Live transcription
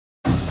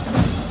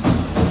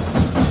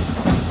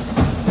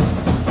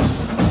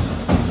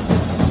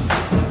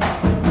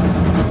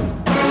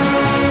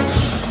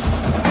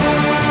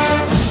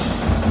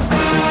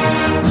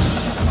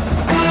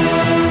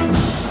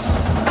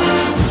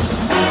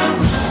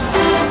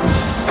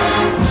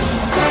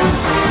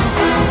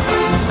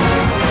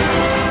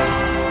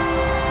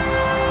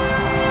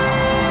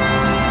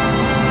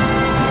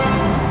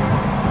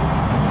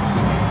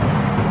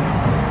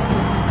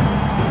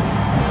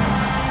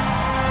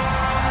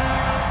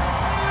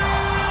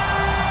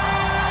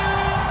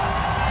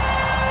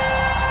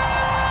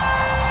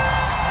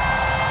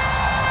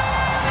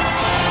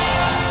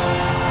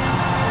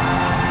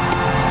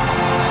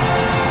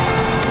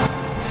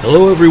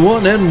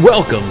everyone, and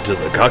welcome to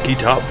the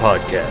CockyTop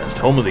podcast,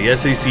 home of the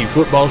SEC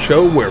football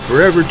show where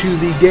forever to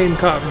the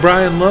Gamecock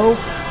Brian Lowe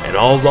and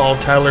all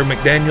Tyler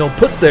McDaniel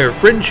put their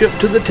friendship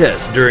to the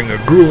test during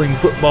a grueling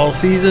football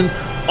season,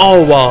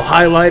 all while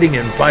highlighting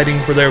and fighting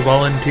for their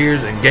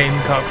Volunteers and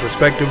Gamecocks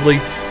respectively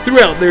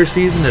throughout their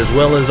season, as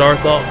well as our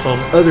thoughts on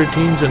other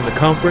teams in the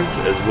conference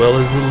as well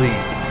as the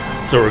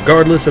league. So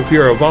regardless if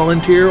you're a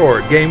Volunteer or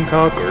a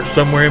Gamecock or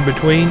somewhere in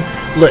between,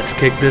 let's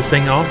kick this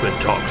thing off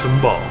and talk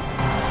some ball.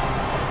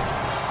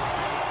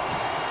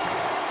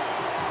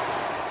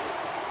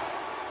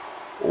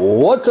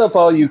 What's up,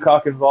 all you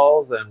cock and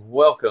balls, and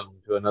welcome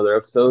to another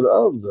episode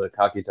of the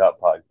CockyTop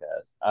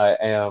podcast. I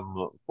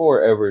am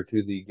forever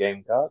to the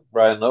Gamecock,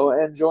 Brian Lowe,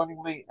 and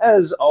joining me,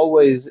 as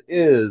always,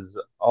 is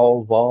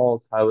all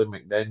Vol Tyler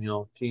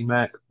McDaniel.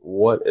 T-Mac,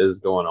 what is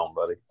going on,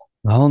 buddy?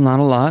 Well, not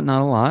a lot,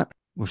 not a lot.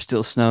 We're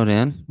still snowed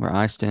in. We're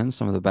iced in.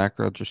 Some of the back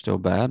roads are still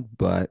bad,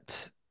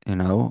 but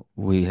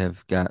we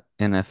have got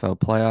NFL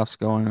playoffs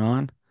going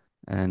on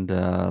and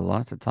a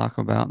lot to talk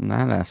about in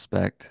that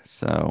aspect.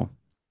 So,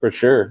 For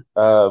sure.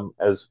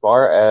 As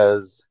far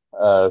as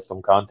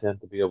some content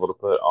to be able to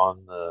put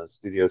on the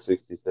Studio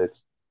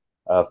 66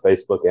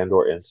 Facebook and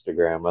or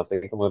Instagram, I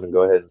think I'm going to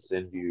go ahead and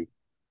send you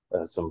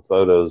some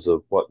photos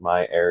of what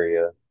my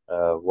area,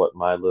 what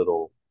my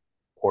little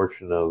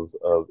portion of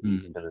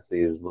East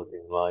Tennessee is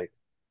looking like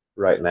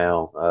right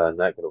now. And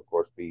that could, of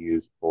course, be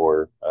used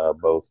for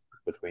both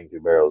Between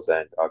Two Barrels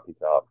and Cocky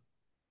Top.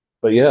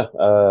 But yeah,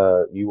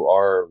 you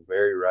are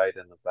very right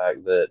in the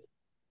fact that,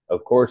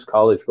 of course,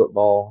 college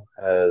football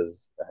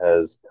has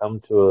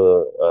come to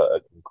a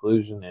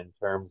conclusion in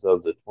terms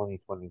of the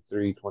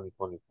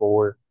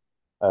 2023-2024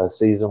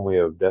 season. We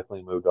have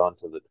definitely moved on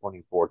to the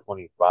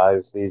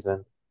 24-25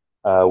 season.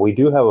 We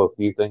do have a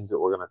few things that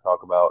we're going to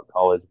talk about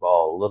college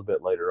ball a little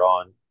bit later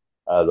on.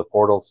 The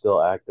portal's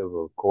still active,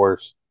 of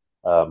course.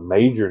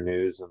 Major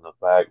news in the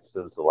fact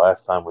since the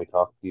last time we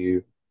talked to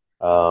you,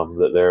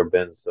 that there have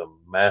been some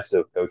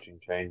massive coaching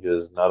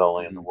changes, not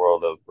only in the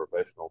world of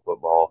professional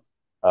football,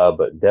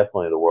 but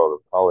definitely the world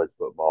of college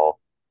football.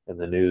 And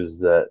the news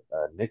that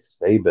Nick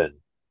Saban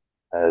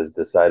has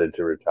decided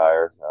to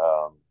retire.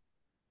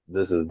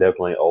 This is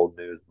definitely old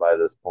news by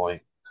this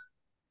point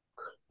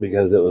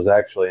because it was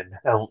actually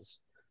announced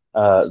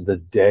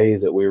the day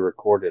that we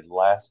recorded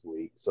last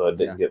week, so it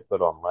yeah. didn't get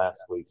put on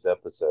last week's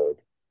episode.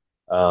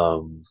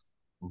 Um,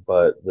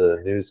 but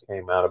the news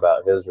came out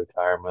about his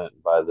retirement.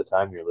 By the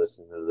time you're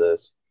listening to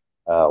this,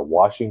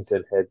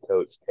 Washington head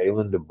coach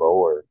Kalen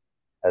DeBoer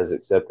has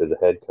accepted the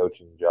head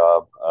coaching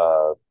job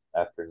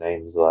after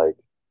names like,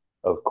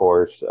 of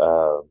course,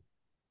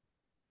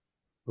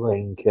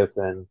 Lane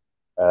Kiffin,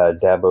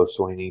 Dabo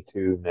Sweeney,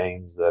 two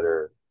names that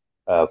are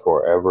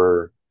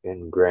forever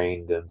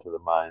ingrained into the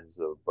minds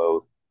of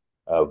both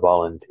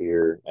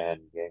Volunteer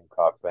and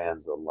Gamecock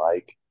fans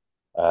alike.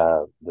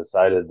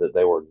 Decided that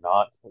they were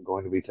not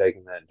going to be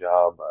taking that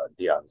job.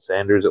 Deion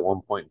Sanders at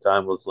one point in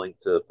time was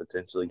linked to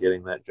potentially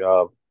getting that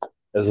job,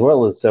 as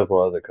well as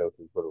several other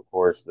coaches. But of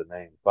course, the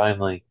name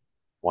finally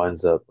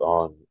winds up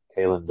on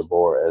Kalen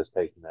DeBoer as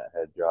taking that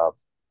head job.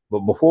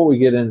 But before we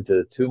get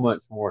into too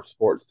much more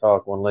sports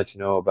talk, I want to let you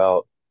know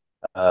about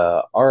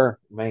our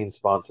main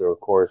sponsor, of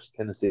course,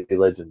 Tennessee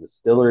Legend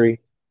Distillery.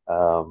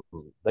 Um,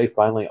 they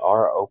finally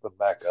are open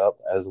back up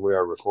as we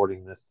are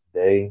recording this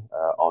today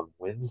on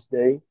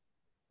Wednesday.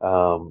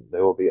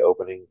 They will be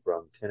opening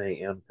from 10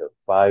 a.m. to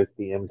 5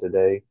 p.m.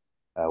 today.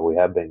 We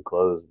have been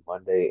closed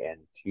Monday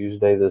and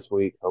Tuesday this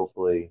week.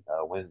 Hopefully,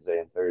 Wednesday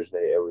and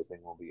Thursday,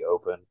 everything will be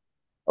open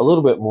a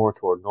little bit more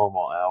toward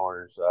normal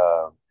hours.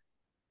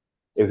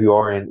 If you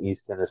are in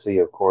East Tennessee,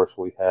 of course,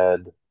 we've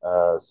had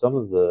some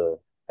of the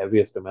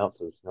heaviest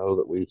amounts of snow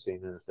that we've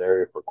seen in this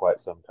area for quite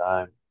some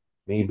time.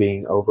 Me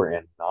being over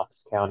in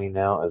Knox County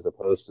now, as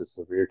opposed to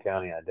Sevier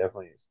County, I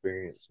definitely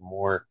experienced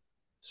more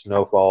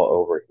snowfall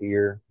over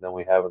here than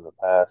we have in the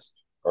past,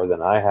 or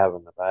than I have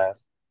in the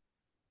past.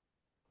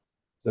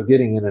 So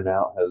getting in and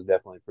out has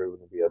definitely proven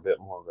to be a bit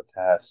more of a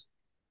task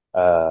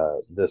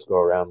this go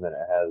around than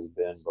it has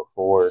been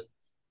before.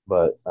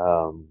 But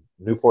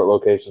Newport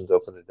location's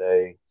open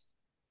today.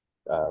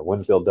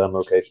 Winfield Dunn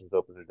location's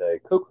open today.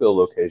 Cookeville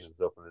location's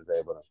open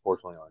today, but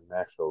unfortunately our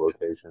Nashville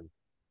location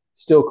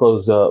still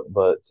closed up.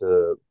 But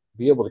to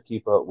be able to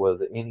keep up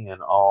with any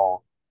and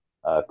all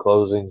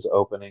closings,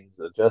 openings,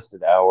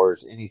 adjusted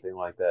hours, anything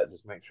like that,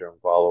 just make sure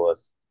and follow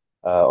us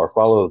or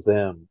follow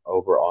them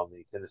over on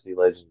the Tennessee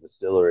Legend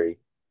Distillery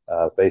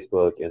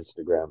Facebook,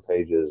 Instagram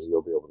pages.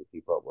 You'll be able to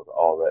keep up with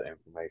all that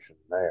information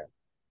there.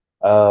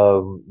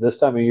 This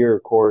time of year,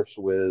 of course,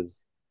 with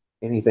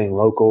anything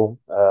local,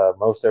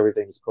 most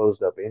everything's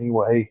closed up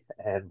anyway.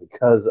 And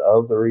because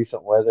of the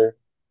recent weather,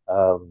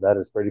 that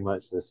is pretty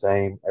much the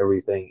same.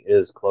 Everything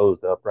is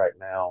closed up right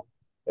now.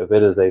 If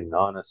it is a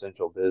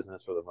non-essential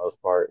business, for the most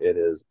part, it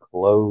is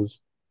closed.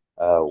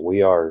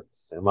 We are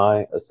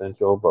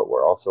semi-essential, but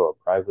we're also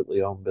a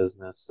privately owned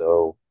business.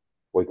 So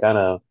we kind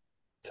of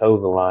toe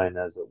the line,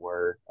 as it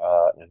were,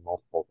 in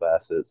multiple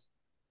facets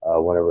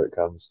whenever it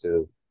comes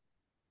to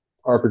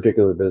our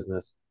particular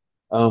business.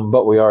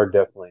 But we are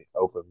definitely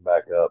open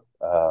back up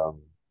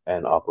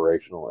and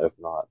operational, if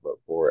not, but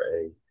for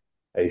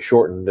a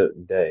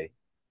shortened day.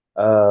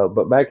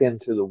 But back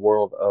into the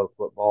world of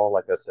football,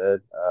 like I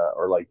said,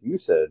 or like you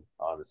said,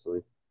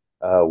 honestly,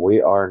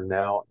 we are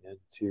now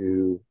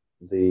into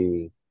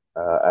the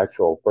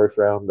actual first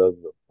round of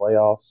the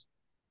playoffs,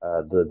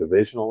 the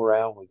divisional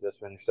round. We just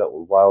finished up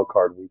with wild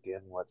card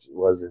weekend, which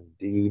was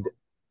indeed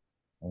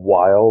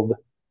wild,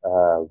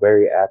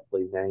 very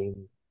aptly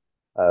named.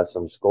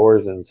 Some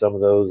scores and some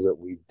of those that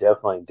we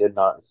definitely did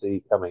not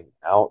see coming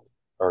out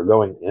or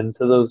going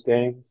into those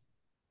games,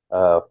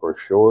 for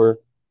sure.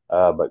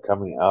 But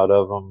coming out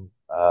of them,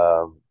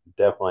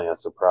 definitely a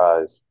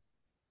surprise.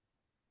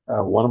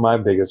 One of my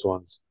biggest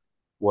ones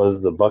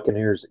was the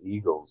Buccaneers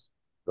Eagles,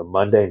 the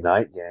Monday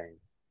night game.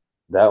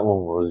 That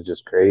one was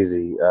just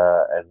crazy.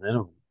 And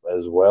then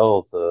as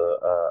well,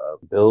 the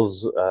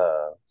Bills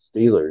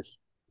Steelers.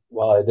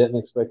 While I didn't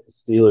expect the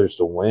Steelers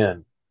to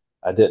win,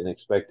 I didn't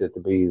expect it to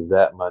be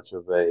that much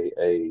of a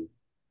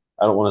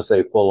I don't want to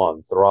say full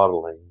on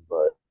throttling,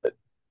 but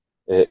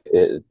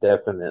it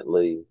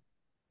definitely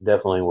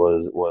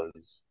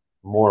was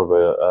more of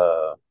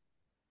a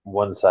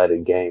one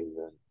sided game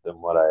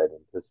than what I had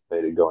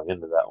anticipated going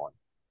into that one.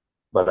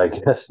 But I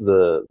guess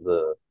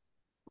the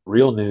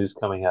real news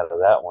coming out of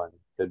that one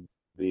could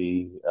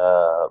be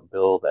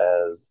billed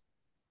as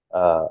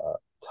uh,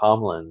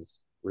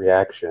 Tomlin's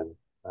reaction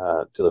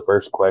to the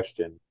first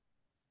question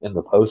in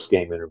the post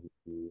game interview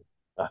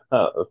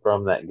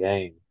from that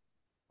game,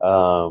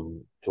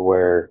 to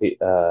where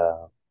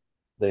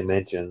they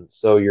mentioned,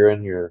 so you're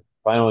in your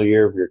final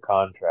year of your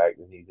contract,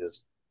 and he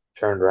just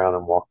turned around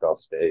and walked off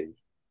stage.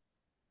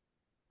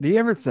 Do you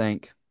ever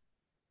think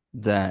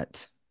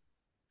that,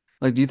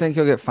 like, do you think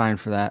he'll get fined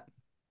for that?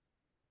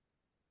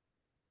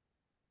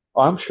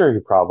 I'm sure he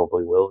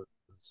probably will in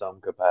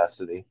some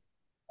capacity.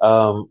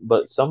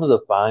 But some of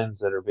the fines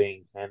that are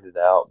being handed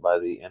out by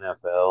the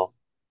NFL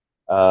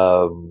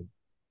um,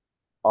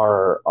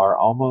 are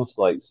almost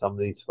like some of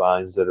these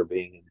fines that are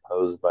being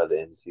imposed by the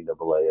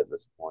NCAA at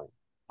this point,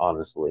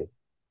 honestly.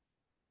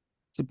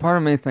 So part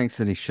of me thinks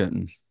that he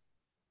shouldn't.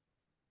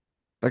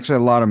 Actually, a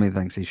lot of me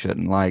thinks he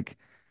shouldn't. Like,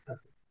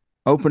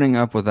 opening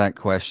up with that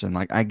question,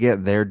 like, I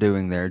get they're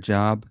doing their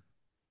job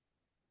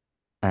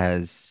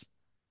as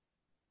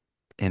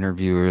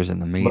interviewers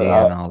and the But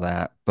media and all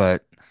that,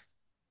 but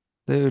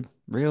dude,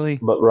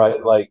 really?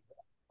 right, like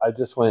I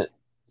just went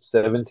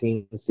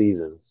 17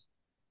 seasons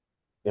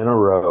in a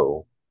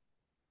row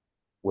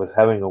with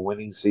having a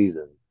winning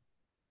season.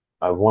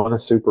 I've won a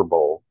Super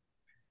Bowl.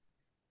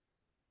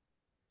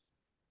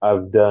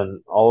 I've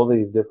done all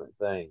these different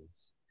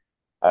things.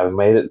 I've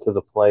made it to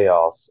the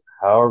playoffs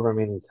however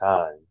many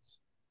times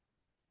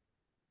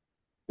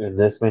in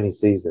this many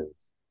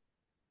seasons.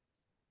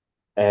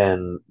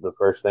 And the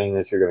first thing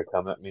that you're going to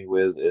come at me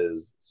with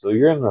is, so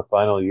you're in the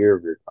final year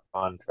of your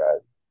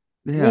contract.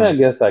 I mean, Yeah, I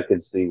guess I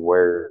could see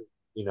where,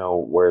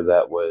 where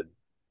that would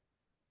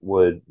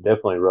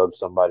definitely rub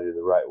somebody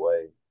the right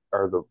way,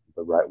 or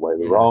the right way,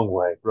 the yeah. wrong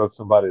way, rub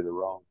somebody the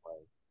wrong way.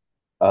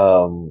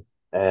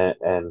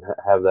 And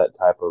have that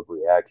type of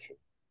reaction.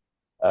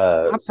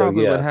 I So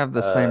probably would yeah, have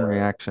the same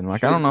reaction.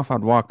 Like, I don't should know if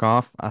I'd walk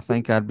off. I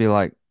think I'd be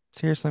like,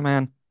 seriously,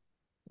 man?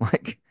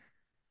 Like,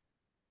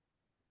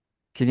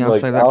 can y'all like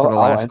say that for the I'll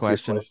last answer your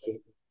question? question,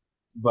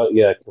 but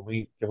yeah, can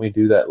we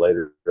do that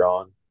later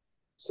on?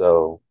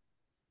 So,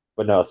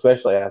 but no,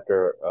 especially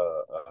after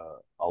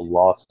a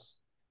loss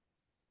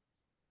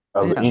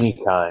of Yeah,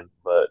 any kind,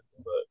 but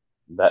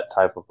that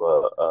type of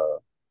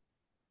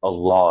a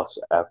loss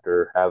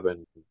after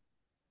having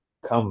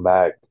come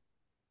back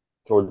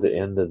toward the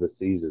end of the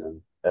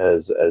season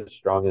as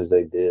strong as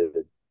they did,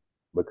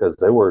 because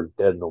they were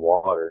dead in the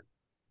water,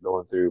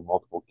 going through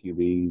multiple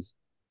QBs,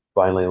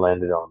 finally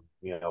landed on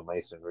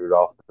Mason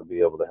Rudolph to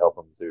be able to help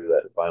them through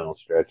that final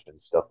stretch and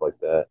stuff like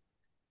that.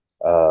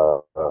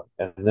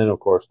 And then of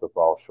course the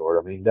fall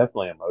short. I mean,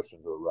 definitely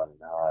emotions were running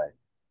high.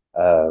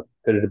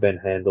 Could it have been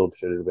handled?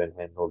 Should it have been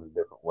handled a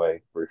different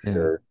way for yeah,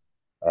 sure?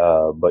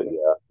 But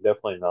yeah,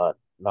 definitely not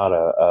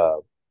a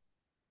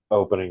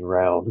opening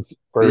round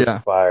first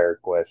yeah, fire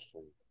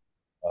question,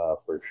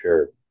 for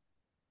sure.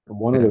 And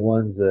one of the yeah.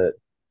 ones that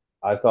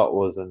I thought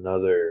was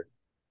another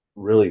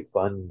really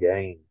fun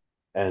game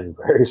and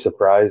very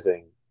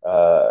surprising,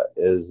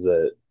 is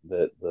that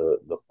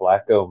the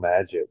Flacco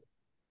magic.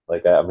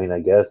 Like, I mean, I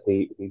guess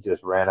he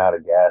just ran out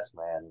of gas,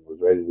 man, and was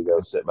ready to go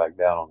sit back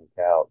down on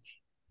the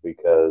couch,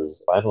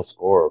 because final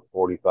score of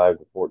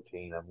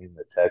 45-14. I mean,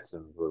 the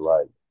Texans were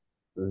like,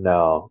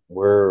 no,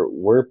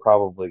 we're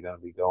probably going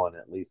to be going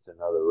at least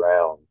another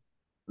round.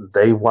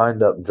 They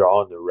wind up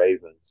drawing the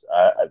Ravens.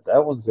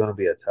 That one's going to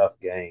be a tough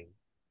game,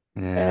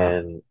 Yeah.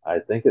 and I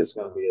think it's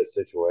going to be a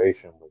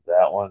situation with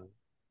that one,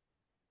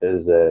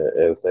 is that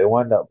if they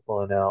wind up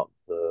pulling out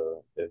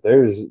if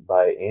there's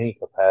by any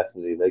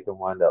capacity they can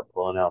wind up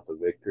pulling out the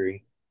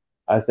victory,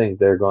 I think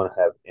they're going to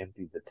have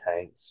emptied the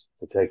tanks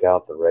to take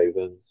out the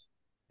Ravens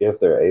if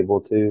they're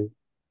able to.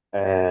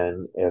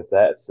 And if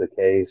that's the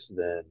case,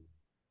 then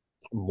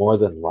more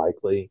than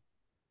likely,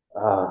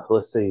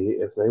 let's see.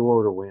 If they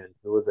were to win,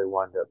 who would they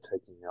wind up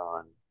taking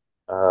on?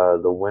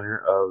 The winner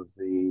of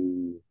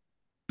the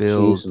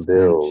Chiefs Bills and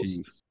Bills.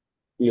 Chiefs.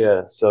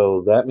 Yeah,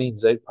 so that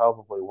means they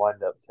probably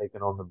wind up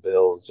taking on the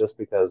Bills just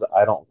because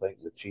I don't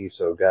think the Chiefs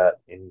have got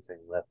anything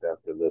left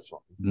after this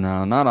one.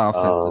 No, not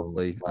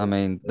offensively. I Like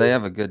mean, they they,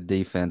 have a good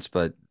defense,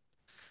 but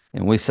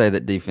and we say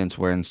that defense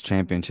wins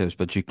championships,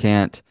 but you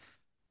can't,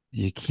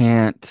 you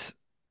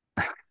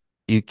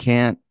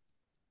can't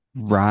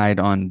ride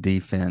on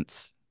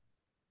defense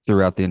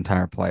throughout the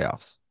entire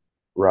playoffs.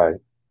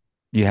 right,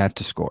 You have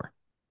to score.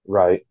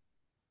 right,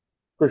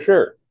 for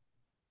sure.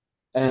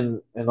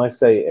 And like I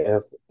say,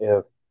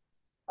 if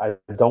I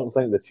don't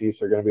think the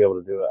Chiefs are going to be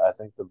able to do it, I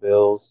think the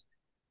Bills.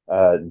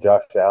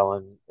 Josh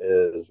Allen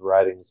is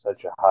riding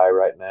such a high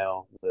right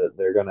now that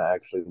they're going to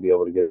actually be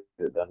able to get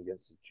it done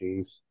against the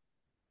Chiefs.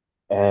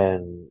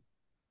 And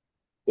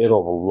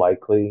it'll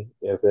likely,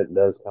 if it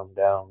does come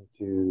down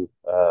to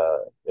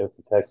if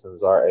the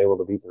Texans are able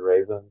to beat the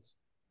Ravens,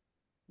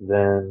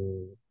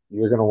 then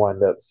you're going to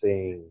wind up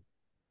seeing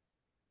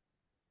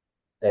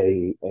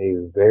a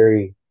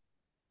very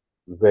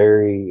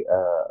very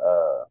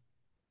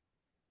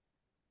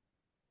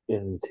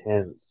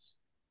intense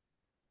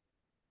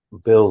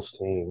Bills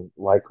team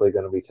likely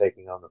going to be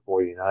taking on the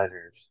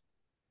 49ers.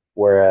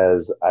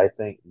 Whereas I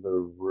think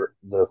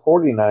the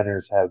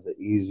 49ers have the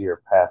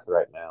easier path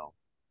right now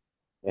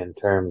in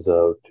terms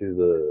of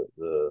to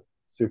the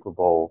Super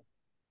Bowl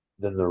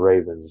than the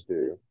Ravens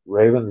do.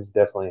 Ravens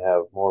definitely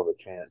have more of a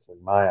chance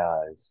in my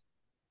eyes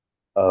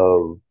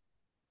of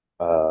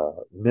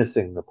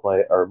missing the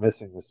play or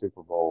missing the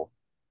Super Bowl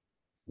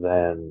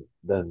than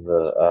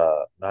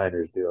the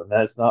Niners do, and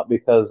that's not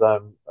because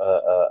I'm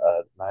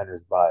a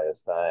Niners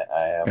biased. I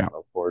am, Yeah.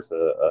 of course,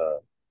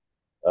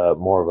 a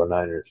more of a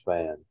Niners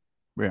fan.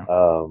 Yeah.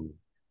 Um,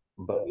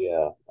 but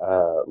yeah,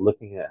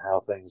 looking at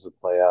how things would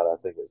play out,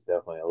 I think it's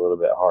definitely a little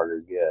bit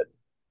harder to get.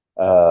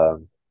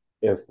 Um,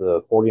 if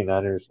the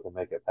 49ers can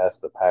make it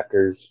past the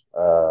Packers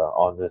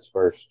on this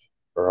first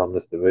or on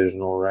this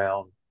divisional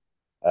round,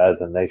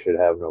 then they should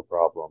have no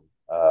problem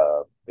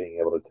being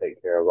able to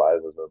take care of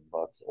either the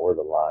Bucks or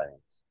the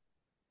Lions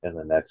in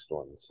the next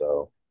one.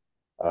 So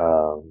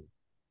um,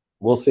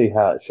 we'll see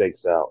how it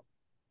shakes out.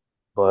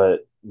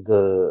 But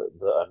the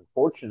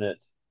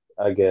unfortunate,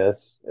 I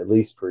guess, at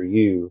least for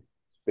you,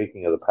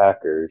 speaking of the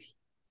Packers,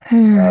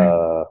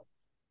 uh,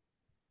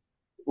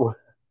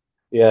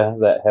 yeah,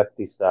 that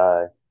hefty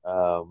sigh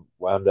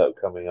wound up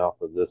coming off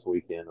of this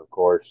weekend. Of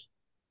course,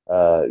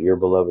 your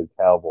beloved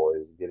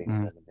Cowboys getting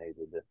Mm.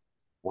 eliminated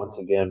once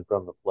again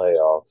from the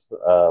playoffs.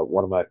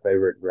 One of my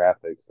favorite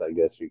graphics, I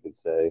guess you could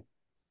say,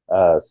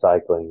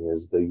 cycling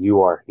is the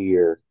 "You Are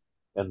Here"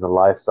 and the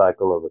life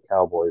cycle of a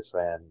Cowboys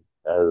fan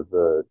as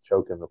the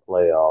choke in the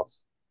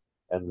playoffs,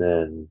 and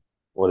then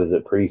what is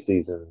it?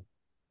 Preseason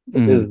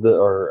Mm. is the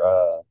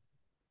or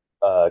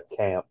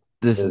camp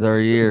This is is our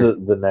year.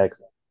 the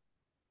next.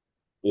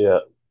 Yeah,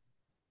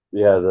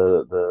 yeah.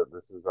 The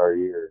this is our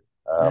year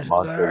This is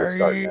mantra to our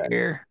start next.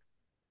 year.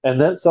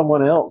 And then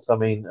someone else. I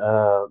mean,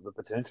 the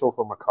potential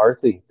for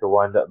McCarthy to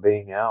wind up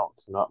being out,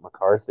 not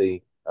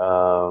McCarthy.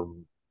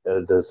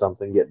 Does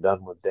something get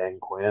done with Dan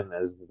Quinn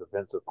as the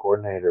defensive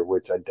coordinator,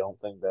 which I don't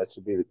think that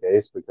should be the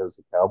case because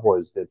the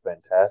Cowboys did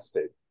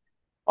fantastic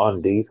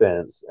on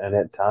defense and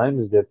at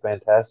times did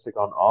fantastic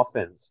on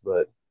offense,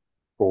 but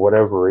for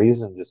whatever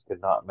reason just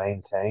could not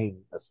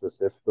maintain,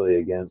 specifically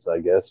against, I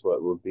guess,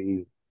 what would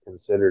be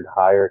considered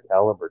higher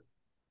caliber,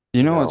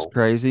 You you know what's know,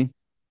 crazy?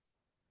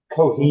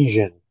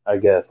 cohesion, I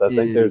guess. I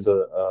think Uh, there's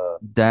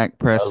Dak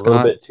a little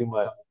Prescott bit too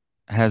much.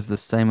 has the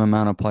same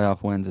amount of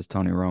playoff wins as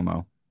Tony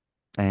Romo,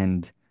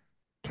 and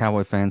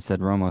Cowboy fans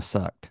said Romo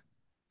sucked.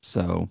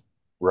 So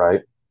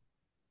Right.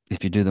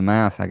 if you do the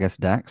math, I guess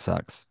Dak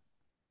sucks.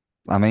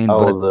 I mean,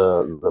 but Oh,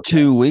 the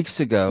 2 weeks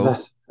ago,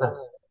 this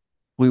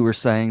we were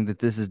saying that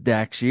this is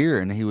Dak's year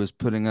and he was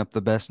putting up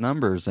the best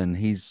numbers and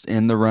he's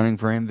in the running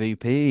for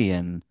MVP.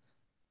 And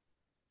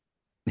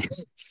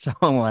so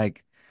I'm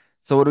like,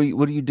 so what do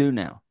you do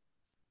now?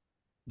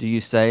 Do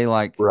you say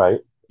like,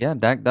 right, yeah,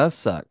 Dak does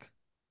suck.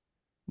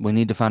 We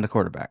need to find a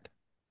quarterback.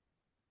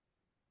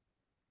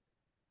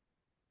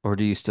 Or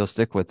do you still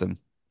stick with him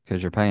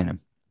because you're paying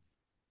him?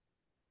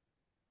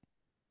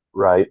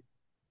 right.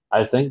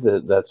 I think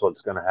that that's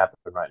what's going to happen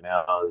right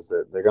now is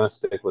that they're going to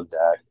stick with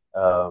Dak.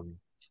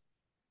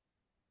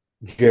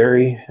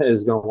 Jerry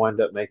is going to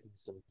wind up making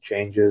some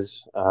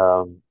changes.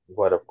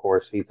 What, of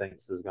course, he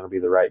thinks is going to be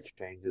the right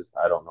changes.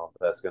 I don't know if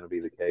that's going to be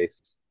the case.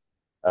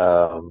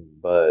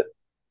 But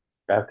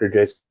after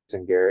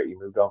Jason Garrett, you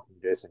moved on from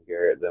Jason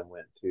Garrett, then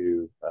went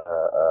to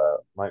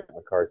Mike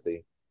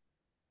McCarthy.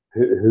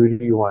 Who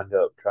do you wind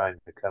up trying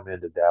to come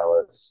into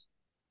Dallas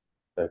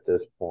at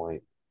this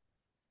point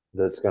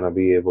that's going to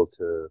be able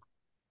to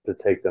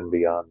take them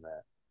beyond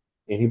that?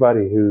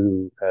 Anybody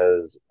who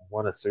has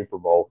won a Super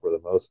Bowl for the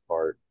most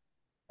part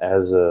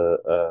as a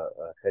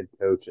head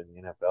coach in the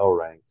NFL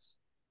ranks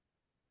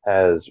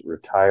has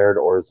retired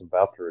or is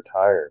about to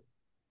retire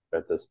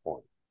at this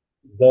point.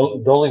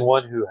 The only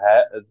one who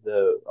had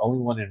the only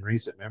one in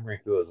recent memory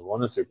who has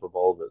won a Super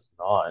Bowl that's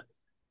not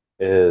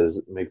is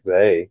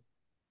McVay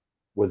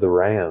with the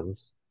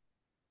Rams,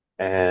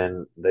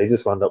 and they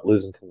just wound up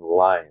losing to the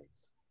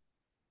Lions.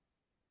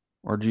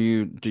 Or do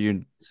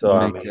you So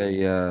I make mean,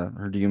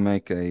 or do you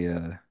make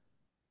a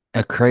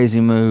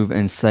crazy move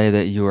and say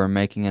that you are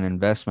making an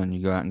investment?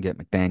 You go out and get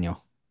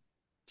McDaniel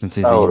since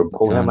he's a oh, to young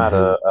pull him gun out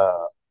who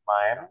of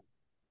Miami,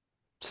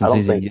 since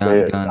he's a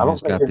young gun I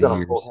who's don't think got they're the going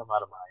to pull years. him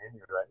out of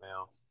Miami right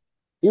now.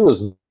 He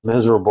was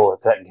miserable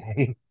at that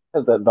game,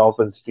 at that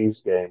Dolphins Chiefs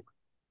game.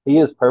 He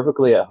is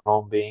perfectly at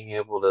home being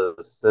able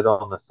to sit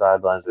on the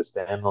sidelines or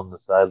stand on the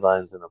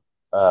sidelines in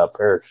a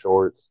pair of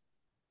shorts,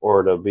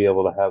 or to be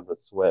able to have the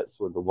sweats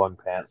with the one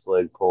pants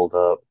leg pulled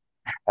up,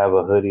 have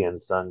a hoodie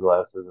and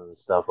sunglasses and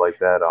stuff like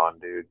that on,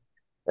 dude.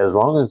 As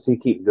long as he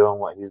keeps doing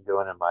what he's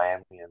doing in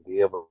Miami and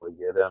be able to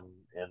get him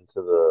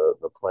into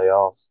the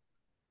playoffs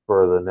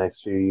for the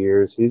next few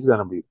years, he's going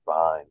to be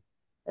fine.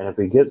 And if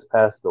he gets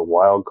past the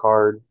wild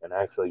card and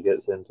actually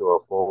gets into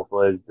a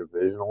full-fledged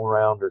divisional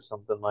round or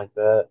something like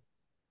that,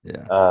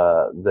 Yeah.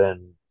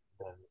 then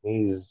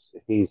he's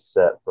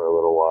set for a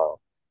little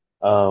while.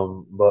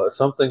 But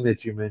something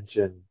that you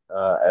mentioned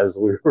as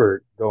we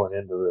were going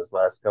into this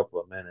last couple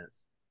of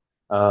minutes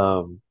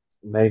um,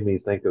 made me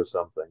think of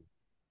something.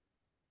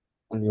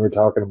 When you were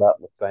talking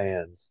about the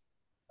fans,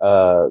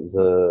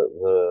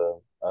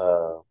 the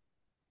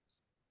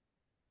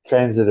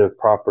transitive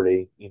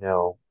property,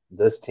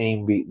 this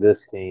team beat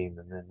this team,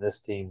 and then this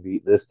team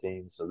beat this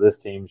team, so this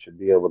team should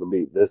be able to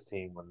beat this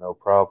team with no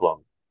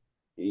problem.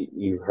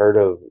 You've heard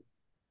of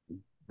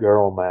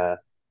girl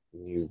math,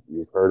 and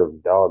you've heard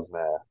of dog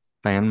math.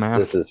 Fan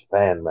This math. is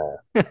fan math.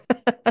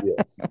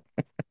 Yes.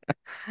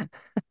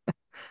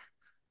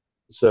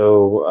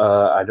 So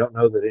I don't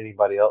know that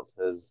anybody else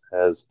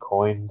has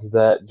coined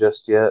that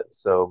just yet.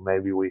 So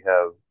maybe we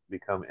have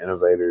become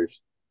innovators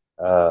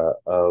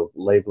of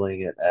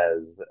labeling it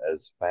as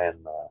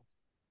fan math,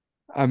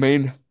 I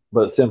mean,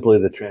 but simply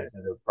the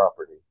transitive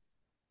property.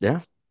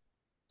 yeah.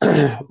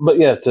 But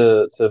yeah,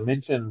 to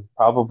mention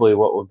probably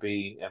what would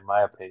be, in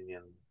my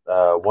opinion,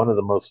 one of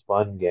the most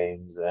fun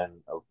games, and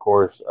of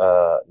course,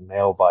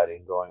 nail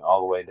biting going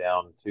all the way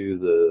down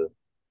to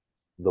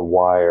the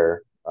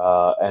wire,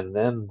 and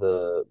then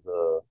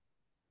the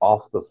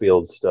off the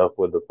field stuff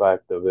with the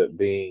fact of it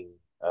being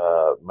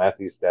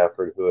Matthew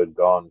Stafford who had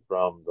gone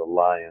from the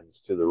Lions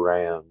to the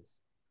Rams,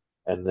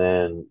 and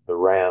then the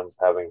Rams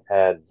having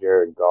had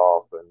Jared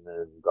Goff, and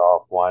then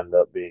Goff wind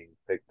up being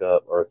picked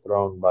up or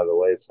thrown by the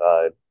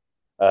wayside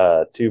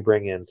to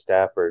bring in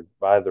Stafford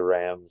by the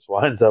Rams,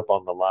 winds up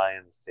on the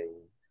Lions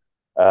team.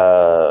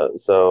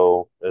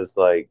 So it's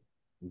like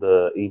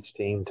the each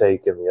team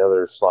taking the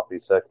other sloppy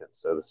second,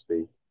 so to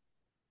speak,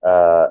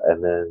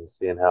 and then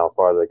seeing how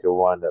far they could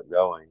wind up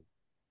going.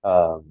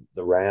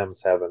 The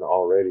Rams haven't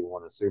already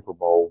won a Super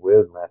Bowl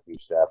with Matthew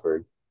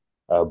Stafford,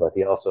 but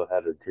he also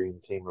had a dream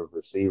team of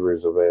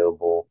receivers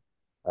available,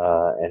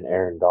 and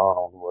Aaron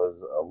Donald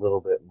was a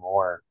little bit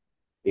more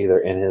either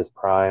in his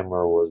prime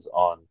or was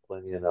on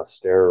plenty enough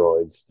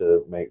steroids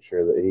to make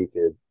sure that he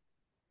could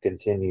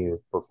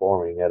continue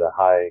performing at a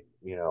high,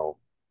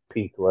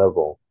 peak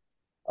level.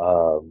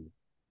 Um,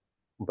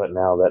 but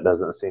now that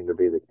doesn't seem to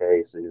be the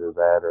case. Either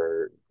that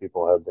or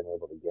people have been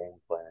able to game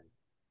plan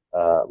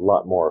a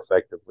lot more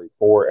effectively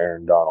for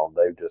Aaron Donald.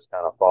 They've just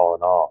kind of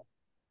fallen off.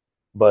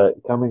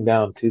 But coming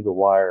down to the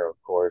wire,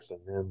 of course,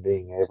 and then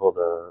being able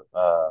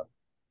to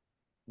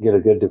get a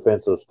good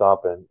defensive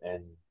stop and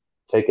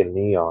take a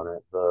knee on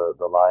it,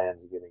 the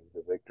Lions getting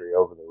the victory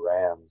over the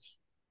Rams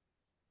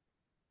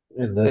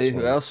in Hey, this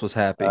who one else was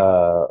happy?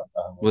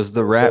 Was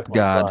the was rap definitely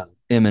god fun.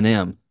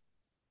 Eminem.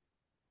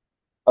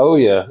 Oh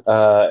yeah,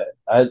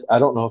 I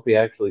don't know if he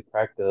actually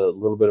cracked a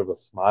little bit of a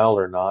smile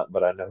or not,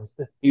 but I know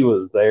that he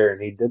was there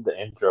and he did the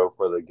intro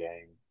for the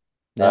game.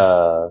 Yeah.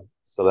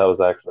 So that was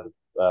actually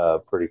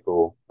pretty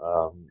cool.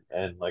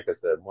 And like I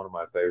said, one of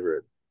my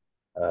favorite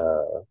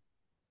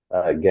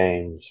uh,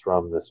 games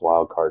from this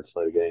wild card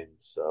slate of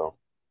games. So,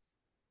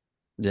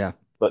 Yeah.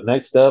 but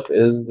next up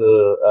is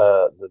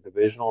the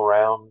divisional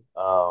round.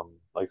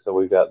 Like I said,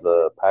 we've got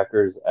the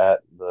Packers at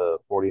the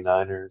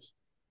 49ers,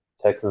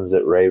 Texans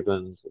at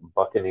Ravens,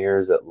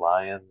 Buccaneers at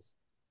Lions,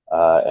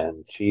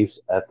 and Chiefs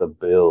at the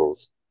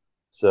Bills.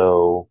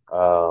 So,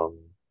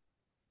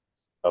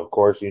 of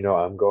course,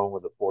 I'm going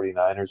with the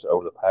 49ers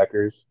over the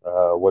Packers.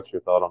 What's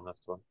your thought on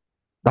this one?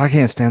 I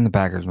can't stand the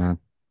Packers, man.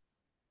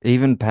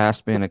 Even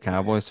past being a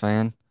Cowboys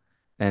fan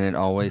and it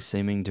always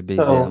seeming to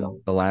be them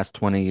So, the last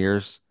 20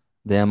 years,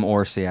 them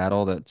or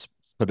Seattle that's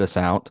put us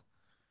out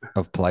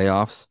of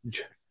playoffs.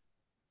 j-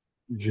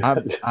 j-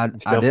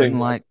 I didn't jumping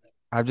like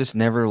I've just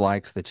never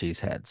liked the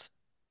Cheeseheads.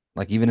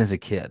 Like even as a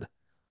kid,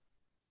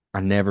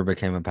 I never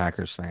became a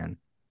Packers fan.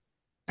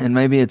 And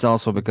maybe it's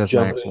also because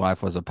my jumping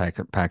ex-wife was a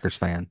Packers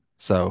fan.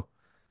 So,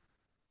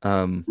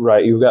 um,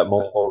 right, you've got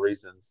multiple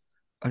reasons.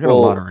 I got a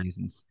lot of Well,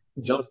 reasons.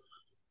 jump,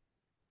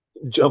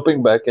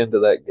 jumping back into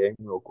that game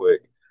real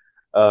quick.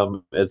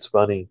 It's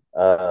funny.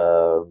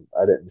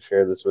 I didn't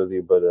share this with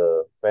you, but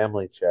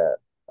family chat.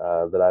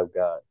 that I've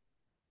got.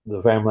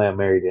 The family I'm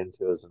married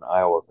into is an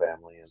Iowa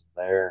family, and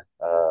they're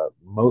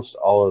most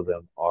all of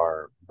them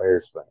are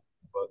Bears fans.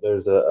 But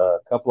there's a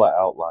couple of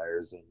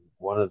outliers, and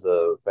one of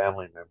the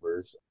family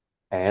members,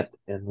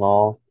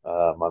 aunt-in-law,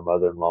 my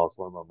mother-in-law is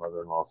one of my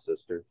mother-in-law's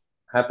sisters,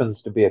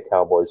 happens to be a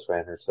Cowboys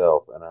fan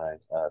herself, and I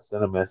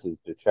sent a message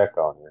to check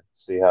on her,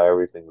 see how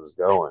everything was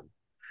going.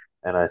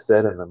 And I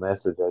said in the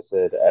message, I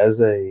said,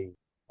 as a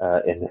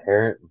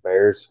inherent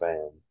Bears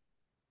fan,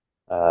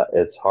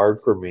 it's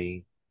hard for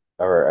me,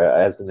 or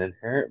as an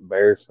inherent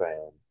Bears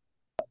fan,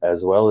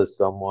 as well as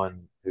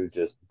someone who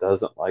just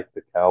doesn't like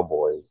the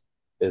Cowboys,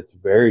 it's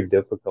very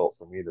difficult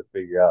for me to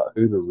figure out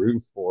who to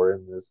root for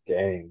in this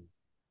game,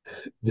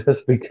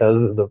 just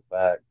because of the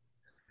fact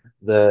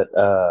that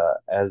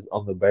as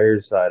on the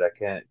Bears side, I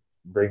can't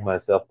bring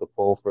myself to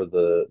pull for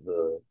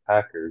the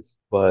Packers,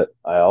 but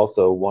I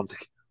also want the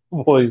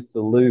Cowboys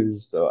to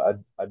lose, so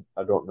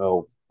I don't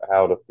know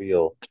how to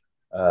feel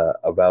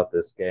about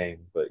this game.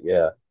 But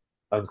yeah,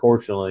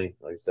 unfortunately,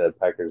 like I said,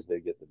 Packers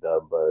did get the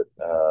dub,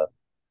 but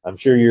I'm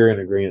sure you're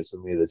in agreement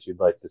with me that you'd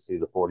like to see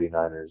the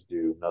 49ers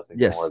do nothing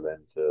more Yes. than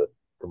to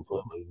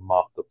completely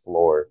mop the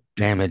floor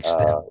Damage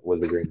them. with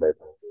the Green Bay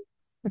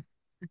Packers.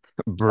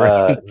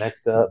 Break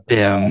Next up,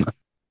 them.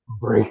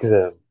 break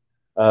them.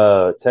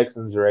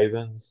 Texans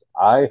Ravens.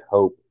 I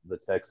hope the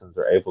Texans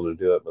are able to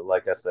do it, but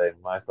like I say,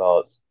 my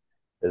thoughts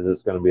is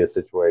it's going to be a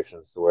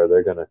situation to where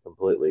they're going to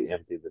completely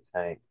empty the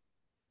tank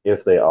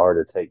if they are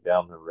to take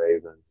down the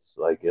Ravens.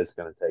 Like it's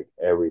going to take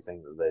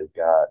everything that they've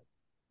got,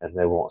 and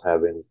they won't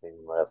have anything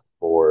left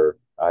for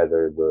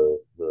either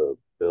the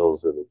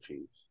Bills or the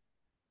Chiefs.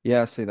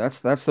 Yeah, see, that's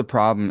the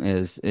problem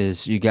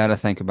is you got to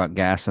think about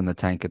gas in the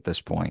tank at this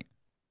point,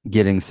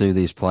 getting through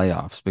these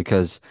playoffs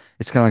because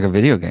it's kind of like a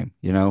video game,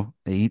 you know?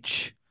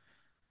 Each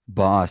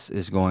boss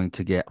is going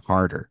to get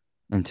harder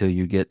until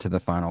you get to the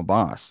final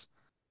boss.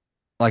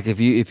 Like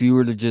if you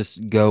were to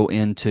just go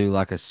into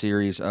like a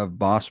series of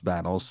boss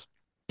battles,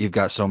 you've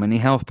got so many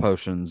health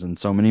potions and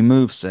so many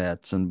move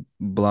sets and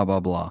blah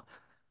blah blah.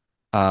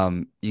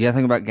 You gotta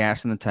think about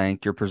gas in the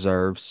tank, your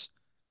preserves,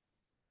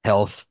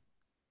 health,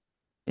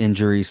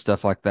 injuries,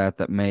 stuff like that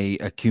that may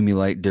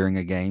accumulate during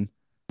a game.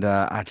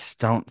 I just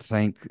don't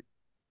think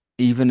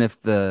even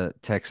if the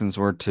Texans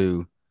were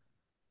to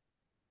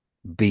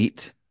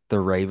beat the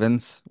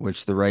Ravens,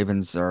 which the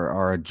Ravens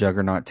are a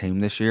juggernaut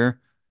team this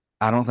year,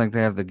 I don't think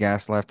they have the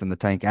gas left in the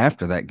tank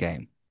after that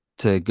game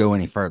to go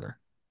any further,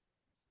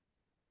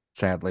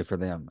 sadly for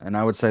them. And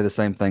I would say the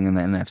same thing in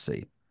the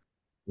NFC.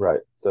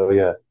 Right. So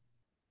yeah,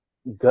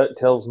 gut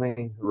tells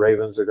me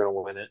Ravens are going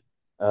to win it.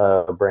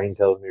 Brain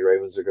tells me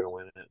Ravens are going to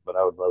win it, but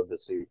I would love to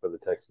see for the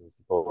Texans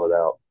to pull it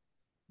out.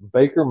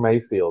 Baker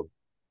Mayfield,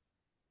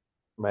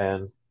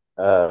 man,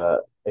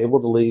 able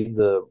to lead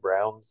the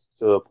Browns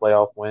to a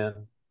playoff win,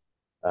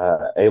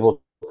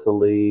 able to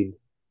lead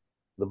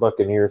the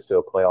Buccaneers to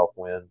a playoff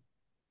win,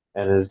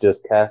 and is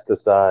just cast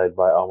aside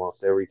by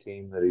almost every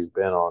team that he's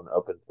been on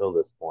up until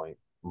this point.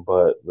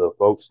 But the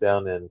folks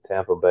down in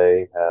Tampa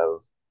Bay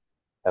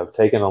have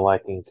taken a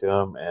liking to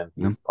him, and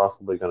Yeah. he's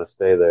possibly going to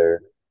stay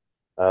there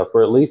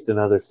for at least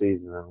another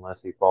season,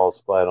 unless he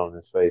falls flat on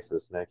his face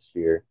this next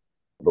year.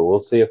 But we'll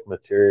see if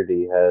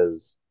maturity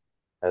has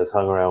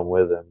hung around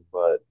with him.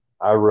 But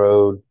I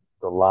rode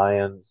the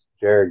Lions,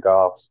 Jared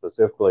Goff,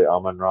 specifically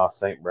Amon-Ra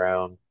St.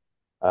 Brown,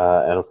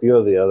 and a few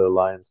of the other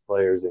Lions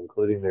players,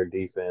 including their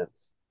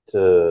defense,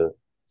 to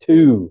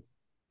two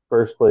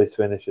first place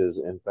finishes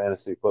in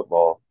fantasy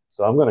football.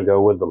 So I'm going to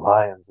go with the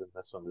Lions in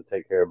this one to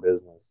take care of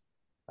business,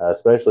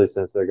 especially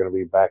since they're going to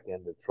be back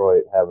in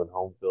Detroit having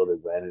home field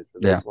advantage for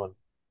Yeah. this one.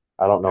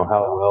 I don't know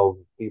how well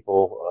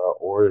people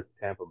or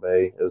Tampa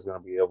Bay is going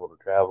to be able to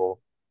travel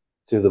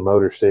to the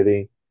Motor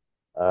City.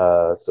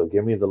 So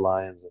give me the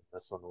Lions, and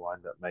this one will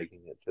wind up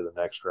making it to the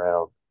next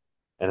round.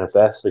 And if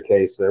that's the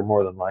case, they're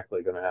more than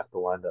likely going to have to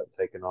wind up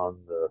taking on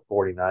the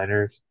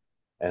 49ers.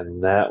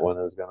 And that one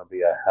is going to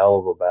be a hell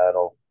of a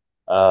battle.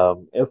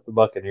 If the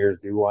Buccaneers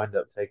do wind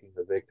up taking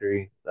the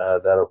victory,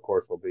 that of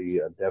course will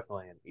be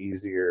definitely an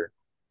easier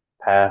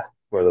path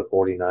for the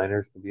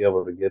 49ers to be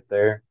able to get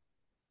there.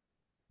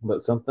 But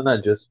something I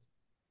just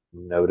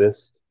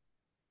noticed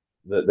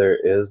that there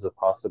is the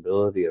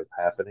possibility of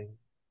happening.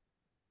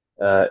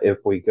 If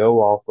we go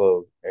off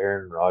of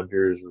Aaron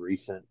Rodgers'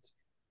 recent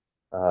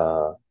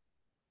uh,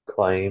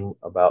 claim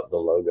about the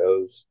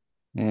logos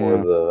for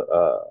Yeah.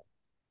 the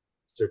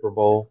Super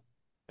Bowl,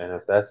 and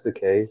if that's the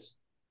case,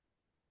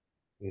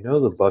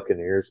 the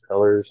Buccaneers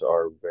colors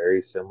are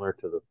very similar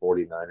to the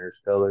 49ers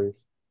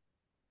colors.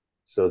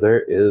 So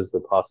there is the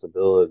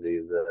possibility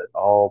that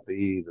all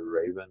be the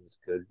Ravens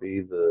could be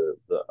the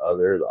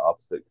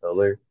opposite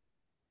color.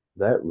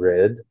 That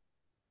red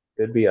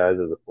could be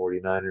either the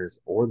 49ers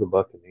or the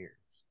Buccaneers.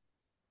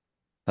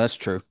 That's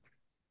true.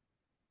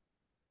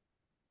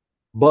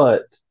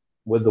 But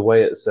with the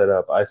way it's set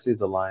up, I see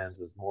the Lions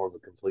as more of a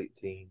complete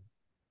team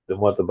than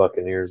what the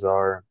Buccaneers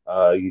are.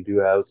 You do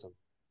have some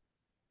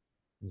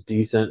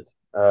decent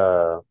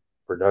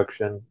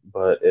production,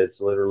 but it's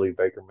literally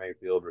Baker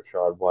Mayfield,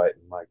 Rashad White,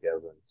 and Mike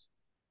Evans.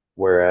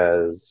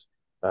 Whereas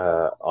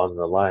On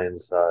the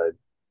Lions side,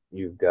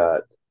 you've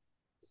got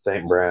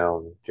St.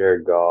 Brown,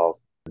 Jared Goff,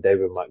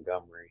 David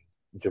Montgomery,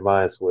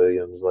 Jemias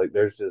Williams. Like,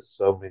 there's just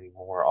so many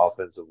more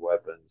offensive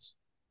weapons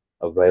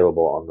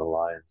available on the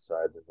Lions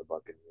side than the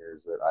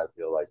Buccaneers that I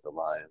feel like the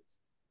Lions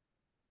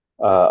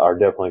are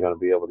definitely going to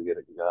be able to get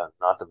it done.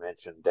 Not to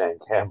mention Dan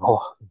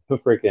Campbell, the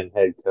freaking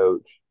head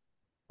coach.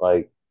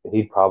 Like,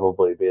 he'd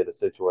probably be in a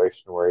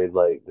situation where he'd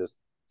like just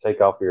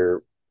take off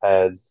your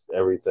pads,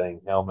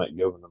 everything, helmet,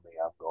 give them to me.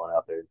 I'm going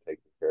out there and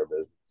taking care of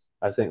business.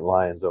 I think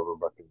Lions over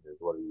Buccaneers.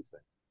 What do you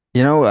think?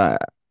 You know,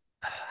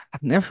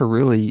 I've never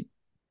really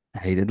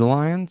hated the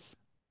Lions.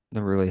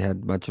 Never really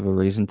had much of a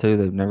reason to.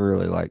 They've never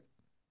really like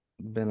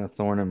been a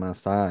thorn in my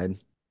side.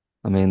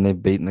 I mean,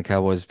 they've beaten the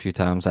Cowboys a few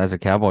times. As a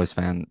Cowboys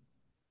fan,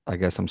 I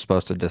guess I'm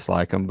supposed to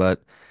dislike them,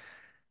 but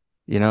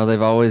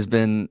they've always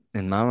been,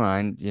 in my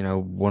mind,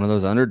 one of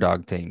those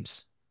underdog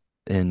teams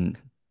in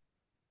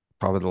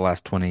probably the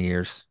last 20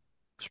 years,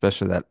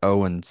 especially that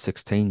 0 and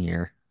 16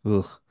 year.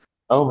 Ugh,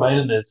 Oh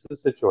man, it's a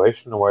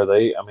situation where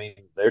I mean,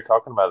 they're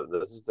talking about it.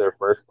 This is their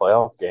first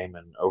playoff game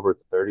in over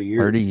 30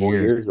 years, 30 40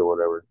 years years. or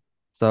whatever.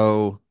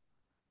 So,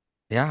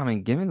 yeah, I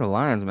mean, give me the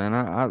Lions, man.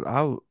 I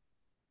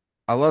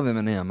love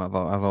Eminem.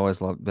 I've always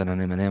been an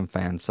Eminem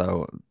fan.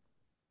 So,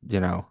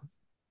 you know,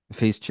 if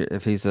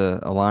he's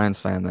a Lions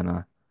fan,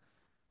 then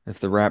if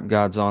the rap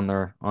god's on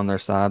their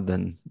side,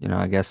 then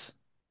I guess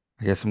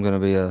I'm gonna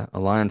be a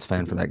Lions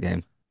fan for that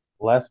game.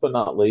 Last but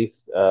not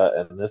least,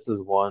 and this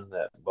is one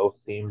that both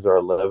teams are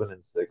 11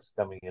 and 6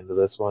 coming into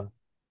this one.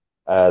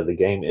 The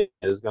game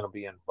is going to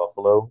be in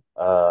Buffalo,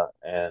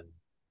 and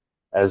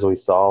as we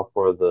saw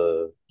for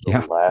the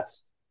Yeah.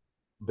 last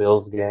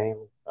Bills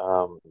game,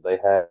 they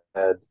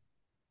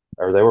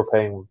were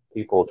paying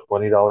people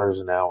 $20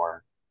 an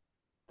hour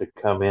to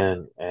come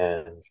in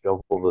and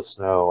shovel the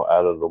snow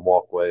out of the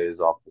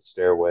walkways, off the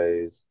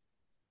stairways,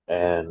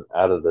 and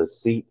out of the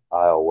seat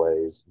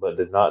aisleways, but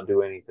did not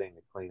do anything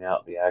to clean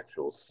out the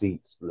actual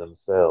seats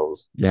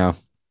themselves. Yeah.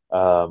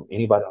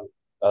 Anybody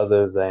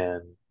other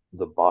than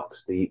the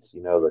box seats,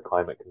 the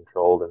climate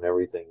controlled and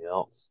everything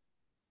else,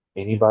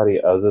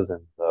 anybody other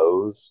than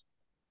those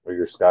or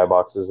your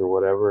skyboxes or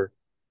whatever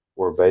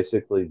were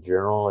basically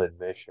general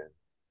admission.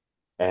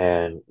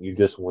 And you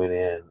just went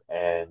in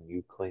and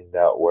you cleaned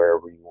out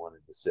wherever you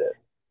wanted to sit.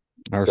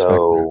 I respect that.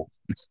 So,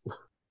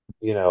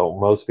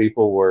 most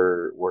people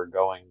were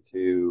going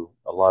to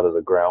a lot of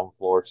the ground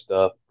floor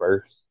stuff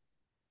first,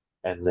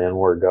 and then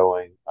we're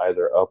going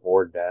either up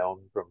or down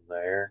from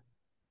there.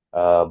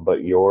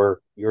 But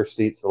your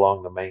seats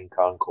along the main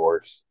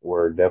concourse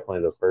were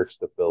definitely the first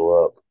to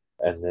fill up,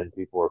 and then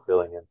people were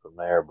filling in from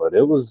there. But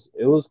it was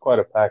quite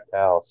a packed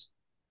house,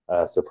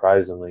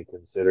 surprisingly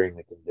considering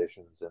the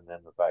conditions and then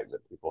the fact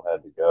that people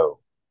had to go.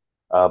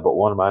 But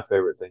one of my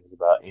favorite things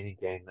about any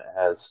game that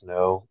has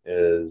snow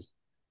is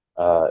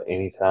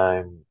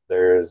anytime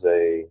there is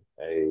a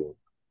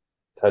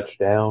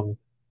touchdown,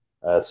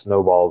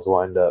 snowballs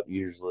wind up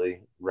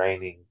usually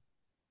raining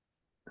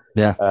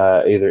Yeah.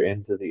 either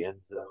into the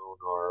end zone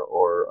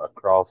or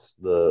across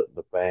the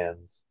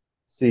fans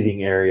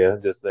seating area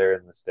just there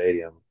in the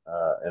stadium,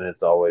 and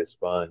it's always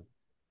fun.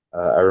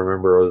 I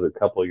remember it was a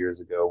couple years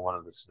ago, one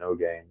of the snow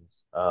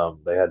games.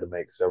 They had to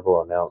make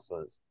several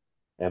announcements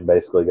and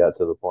basically got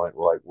to the point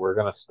where, like, we're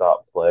going to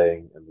stop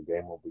playing and the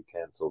game will be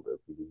canceled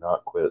if we do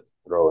not quit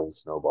throwing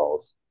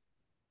snowballs.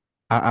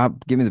 I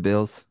give me the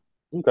Bills.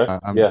 Okay, I,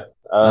 I'm yeah.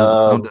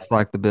 I don't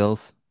dislike the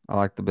Bills. I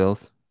like the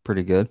Bills.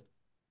 Pretty good.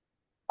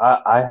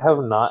 I have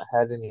not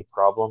had any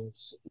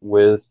problems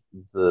with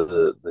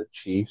the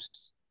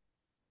Chiefs.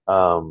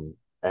 And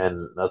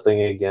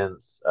nothing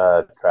against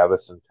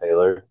Travis and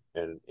Taylor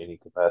in any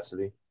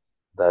capacity.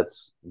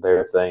 That's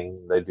their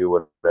thing. They do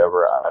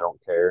whatever. I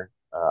don't care.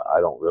 I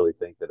don't really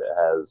think that it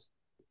has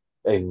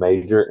a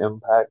major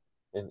impact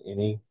in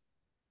any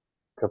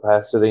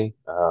capacity.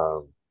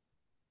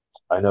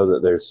 I know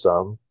that there's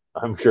some.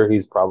 I'm sure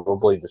he's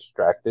probably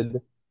distracted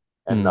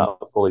and Mm.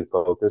 not fully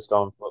focused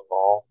on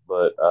football,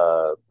 but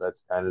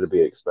that's kind of to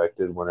be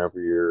expected whenever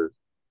you're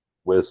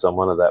with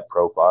someone of that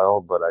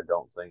profile, but I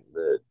don't think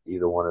that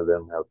either one of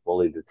them have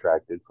fully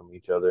detracted from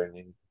each other in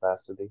any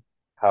capacity.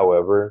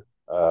 However,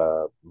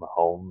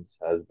 Mahomes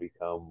has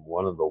become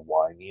one of the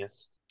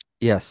whiniest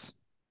Yes.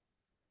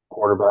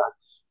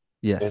 quarterbacks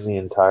in Yes. the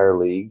entire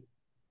league.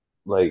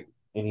 Like,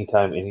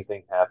 anytime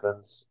anything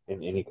happens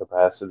in any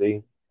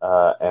capacity,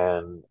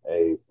 and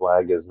a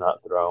flag is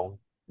not thrown,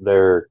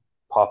 they're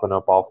popping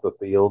up off the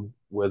field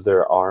with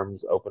their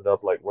arms opened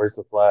up, like, "Where's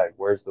the flag?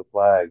 Where's the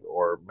flag?"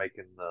 Or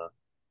making the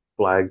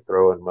flag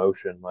throw in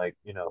motion, like,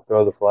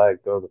 throw the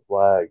flag, throw the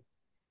flag,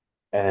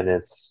 and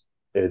it's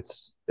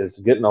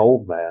getting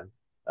old, man.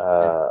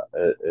 Yeah.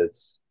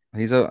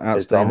 He's It's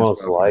outstanding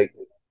almost spoken. like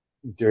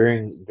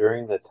during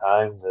the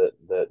time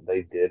that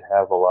they did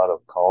have a lot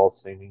of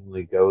calls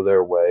seemingly go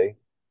their way,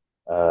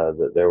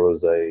 that there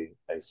was a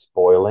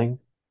spoiling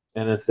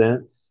in a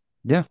sense,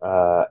 Yeah.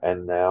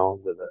 and now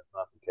that that's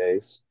not the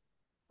case.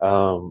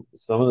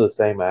 Some of the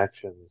same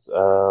actions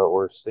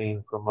were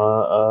seen from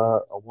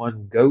a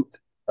one goat,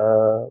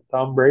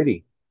 Tom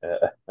Brady.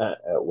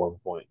 at one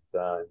point in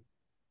time,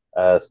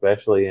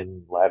 especially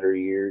in latter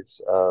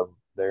years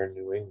there in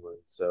New England.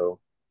 So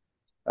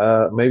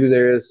maybe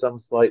there is some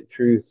slight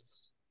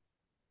truth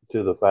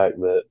to the fact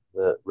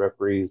that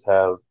referees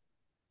have a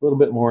little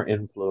bit more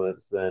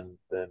influence than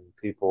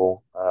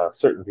people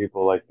certain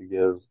people like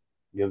to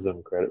give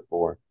them credit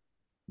for.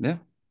 Yeah.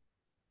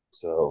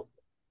 So,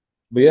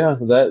 but yeah,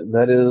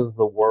 that is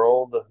the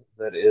world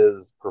that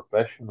is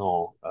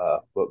professional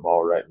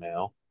football right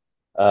now.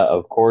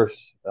 Of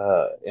course,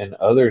 in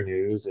other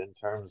news, in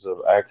terms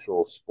of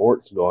actual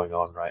sports going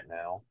on right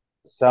now,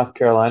 South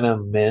Carolina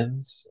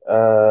men's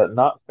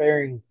not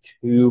faring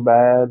too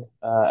bad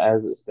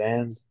as it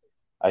stands.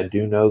 I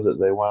do know that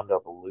they wound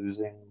up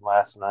losing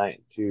last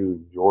night to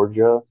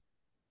Georgia.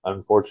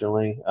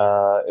 Unfortunately,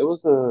 it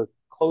was a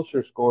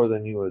closer score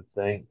than you would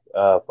think.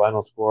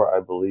 Final score, I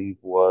believe,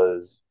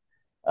 was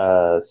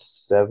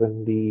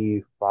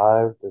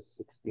 75 to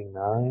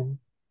 69.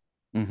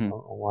 I Hmm. don't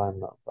know why I'm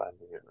not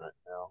finding it right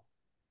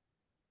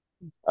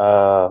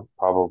now.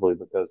 Probably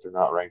because they're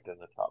not ranked in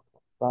the top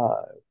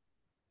 25.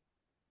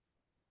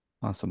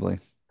 Possibly.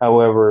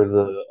 However,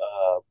 the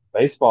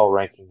baseball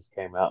rankings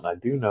came out, and I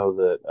do know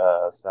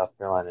that South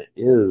Carolina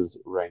is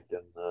ranked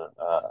in the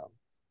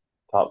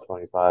top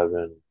 25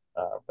 in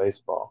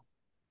baseball.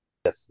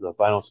 Yes, the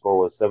final score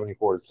was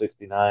 74 to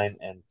 69,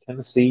 and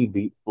Tennessee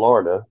beat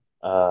Florida.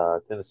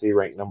 Tennessee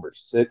ranked number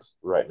six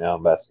right now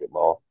in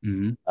basketball.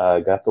 Hmm.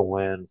 Got the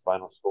win.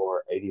 Final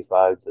score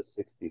 85 to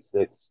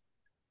 66.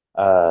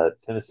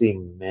 Tennessee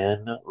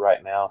men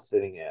right now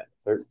sitting at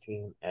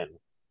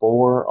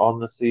 13-4 on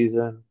the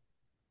season,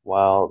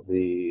 while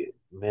the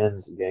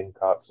men's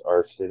Gamecocks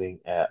are sitting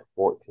at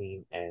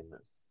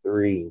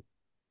 14-3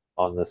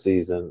 on the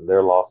season.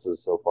 Their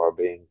losses so far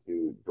being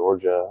to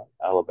Georgia,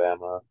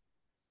 Alabama.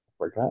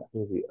 Forgot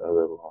who the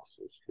other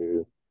losses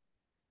to.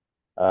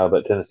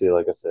 But Tennessee,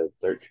 like I said,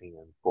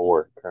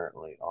 13-4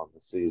 currently on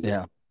the season.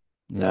 Yeah.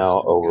 Yeah.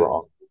 Now Super over good.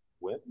 on the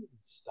women's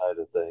side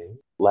of things,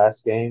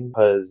 last game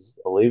because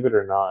believe it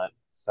or not,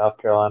 South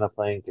Carolina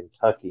playing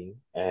Kentucky,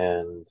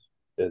 and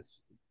it's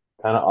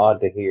kind of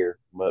odd to hear,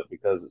 but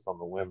because it's on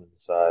the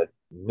women's side,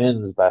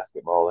 men's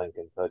basketball in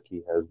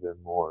Kentucky has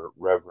been more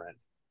reverent,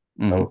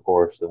 Hmm. of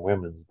course, than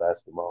women's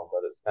basketball.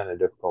 But it's kind of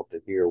difficult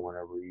to hear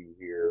whenever you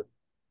hear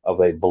of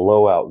a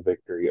blowout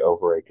victory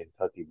over a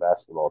Kentucky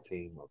basketball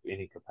team of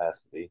any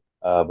capacity.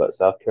 But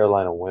South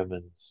Carolina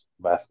women's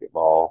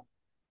basketball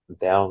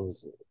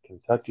downs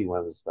Kentucky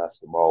women's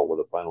basketball with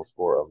a final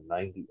score of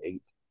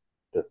 98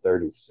 to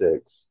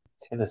 36.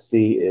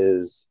 Tennessee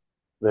is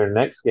their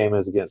next game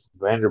is against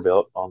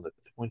Vanderbilt on the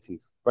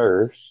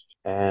 21st,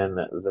 and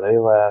they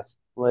last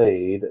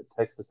played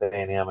Texas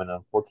A&M and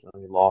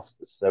unfortunately lost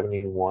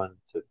 71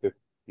 to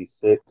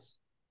 56.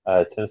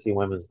 Tennessee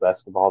women's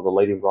basketball, the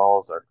Lady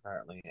Vols are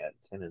currently at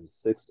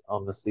 10-6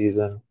 on the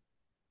season,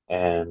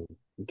 and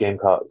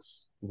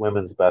Gamecocks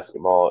women's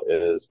basketball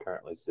is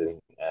currently sitting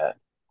at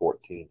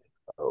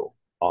 14-0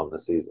 on the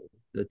season.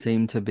 The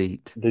team to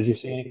beat. Did you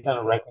see any kind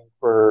of ranking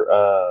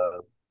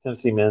for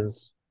Tennessee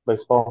men's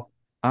baseball?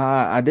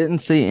 I didn't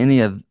see any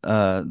of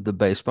the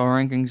baseball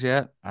rankings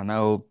yet. I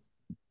know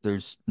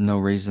there's no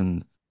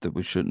reason that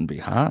we shouldn't be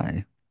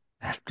high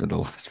after the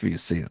last few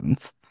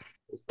seasons.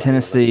 It's not even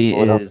gonna Tennessee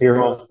pull it up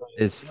here on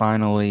is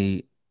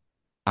finally,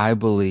 I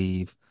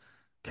believe,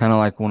 kind of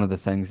like one of the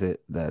things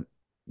that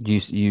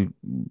you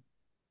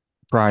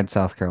pride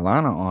South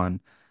Carolina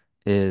on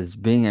is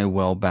being a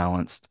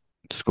well-balanced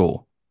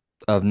school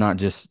of not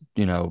just,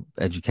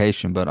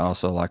 education, but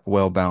also like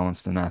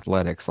well-balanced in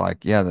athletics.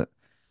 Like, yeah, that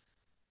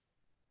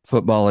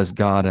football is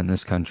God in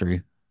this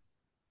country,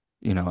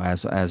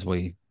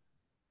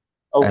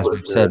 Oh, as for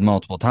we've said sure.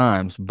 multiple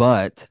times,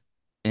 but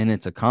in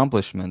its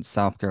accomplishments,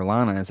 South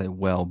Carolina is a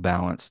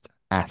well-balanced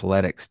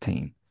athletics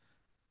team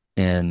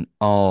in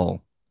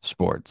all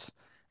sports.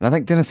 And I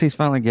think Tennessee's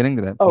finally getting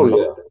to that Oh point,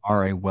 yeah.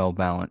 are a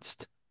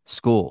well-balanced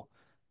school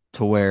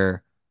to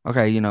where,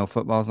 okay,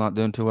 football's not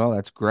doing too well.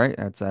 That's great.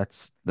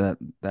 That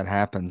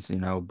happens,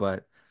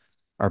 but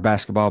our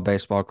basketball,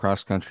 baseball,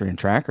 cross country, and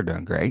track are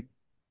doing great.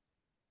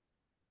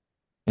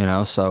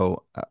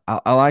 So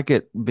I like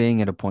it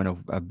being at a point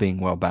of being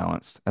well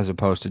balanced as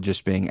opposed to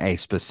just being a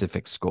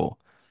specific school.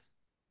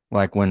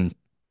 Like when,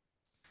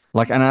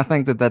 and I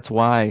think that that's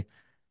why,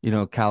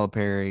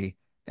 Calipari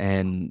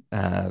and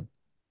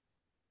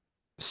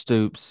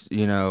Stoops,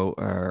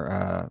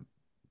 or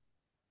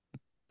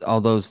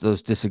all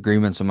those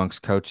disagreements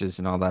amongst coaches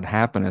and all that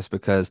happen is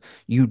because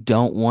you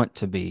don't want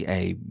to be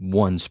a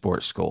one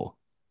sport school.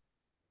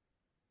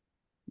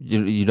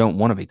 You don't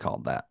want to be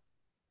called that.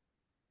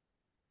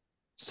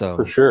 For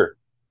So sure.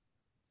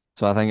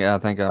 I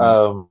think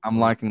Um, I'm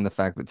liking the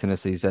fact that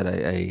Tennessee's at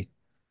a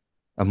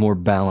more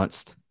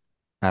balanced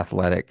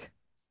athletic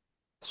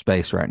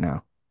space right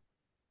now.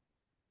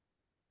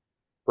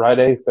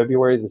 Friday,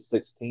 February the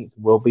 16th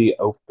will be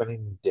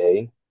opening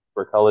day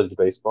for college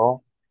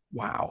baseball.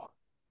 Wow.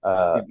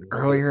 Getting Number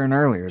earlier and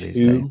earlier these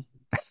two, days.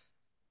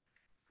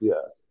 yeah,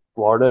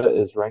 Florida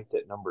is ranked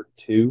at number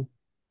two.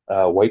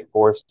 Wake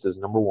Forest is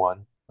number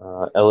one.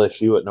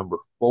 LSU at number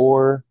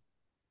 4,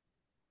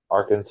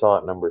 Arkansas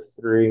at number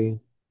 3,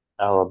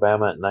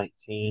 Alabama at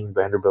 19,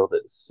 Vanderbilt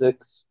at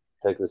 6,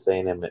 Texas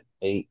A&M at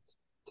 8,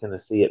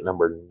 Tennessee at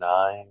number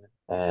 9,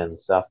 and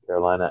South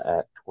Carolina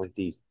at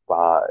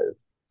 25.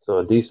 So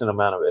a decent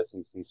amount of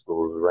SEC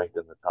schools ranked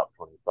in the top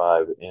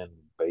 25 in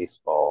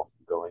baseball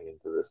going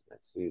into this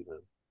next season.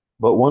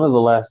 But one of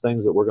the last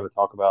things that we're going to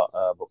talk about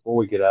before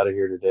we get out of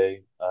here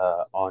today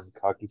on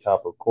Cocky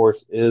Top, of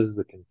course, is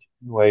the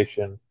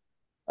continuation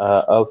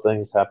of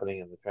things happening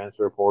in the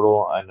transfer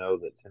portal. I know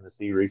that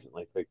Tennessee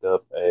recently picked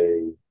up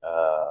a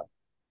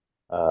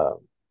uh,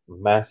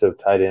 massive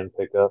tight end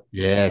pickup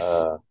Yes.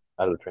 out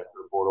of the transfer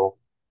portal.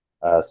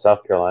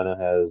 South Carolina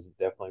has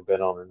definitely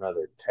been on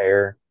another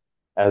tear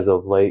as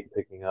of late,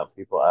 picking up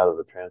people out of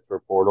the transfer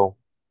portal.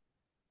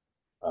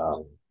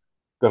 Um,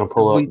 going to Have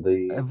pull up we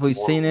the have we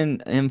seen more.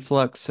 an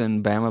influx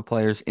in Bama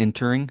players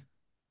entering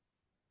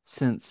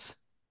since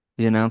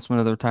the announcement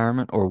of the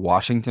retirement, or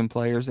Washington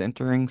players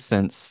entering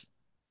since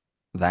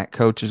that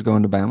coach is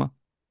going to Bama?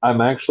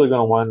 I'm actually going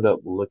to wind up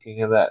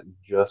looking at that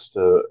just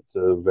to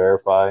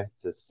verify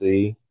to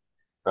see.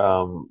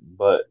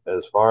 But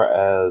as far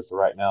as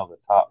right now, the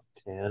top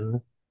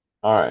 10.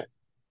 All right.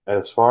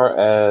 As far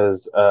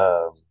as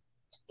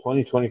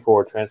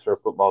 2024 transfer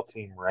football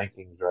team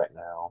rankings right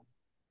now,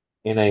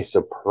 in a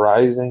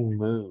surprising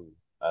move,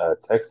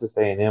 Texas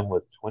A&M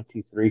with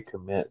 23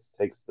 commits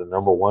takes the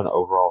number one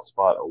overall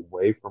spot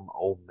away from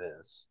Ole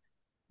Miss.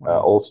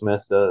 Wow.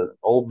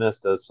 Ole Miss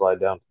does slide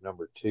down to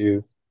number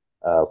 2.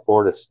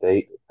 Florida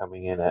State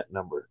coming in at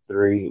number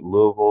 3.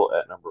 Louisville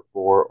at number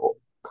 4.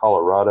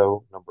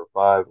 Colorado number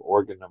 5.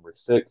 Oregon number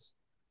 6.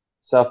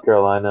 South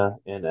Carolina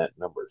in at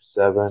number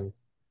 7.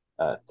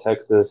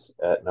 Texas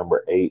at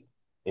number 8,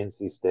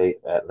 NC State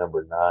at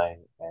number 9,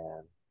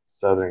 and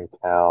Southern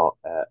Cal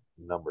at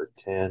number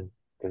 10.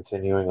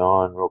 Continuing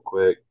on real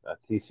quick,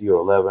 TCU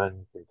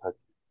 11, Kentucky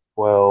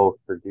 12,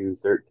 Purdue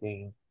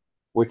 13,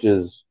 which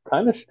is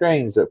kind of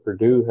strange that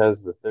Purdue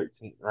has the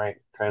 13th ranked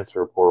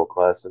transfer portal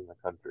class in the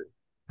country.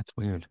 That's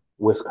weird.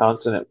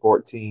 Wisconsin at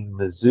 14,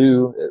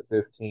 Mizzou at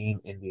 15,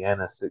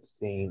 Indiana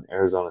 16,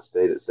 Arizona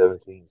State at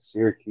 17,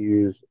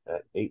 Syracuse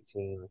at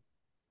 18,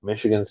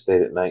 Michigan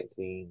State at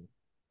 19,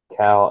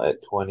 Cal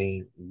at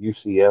 20,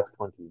 UCF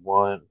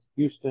 21,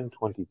 Houston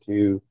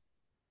 22,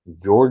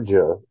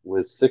 Georgia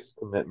with 6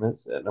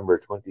 commitments at number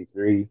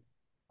 23,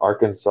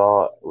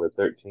 Arkansas with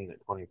 13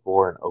 at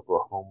 24, and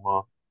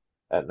Oklahoma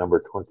at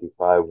number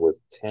 25 with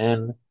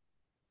 10.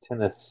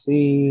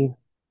 Tennessee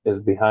is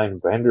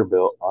behind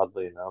Vanderbilt,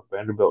 oddly enough.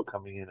 Vanderbilt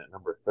coming in at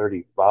number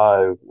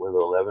 35 with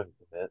 11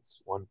 commits,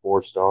 one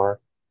 4 star,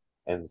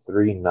 and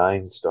three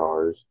 9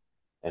 stars.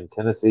 And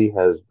Tennessee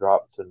has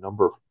dropped to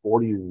number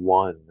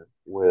 41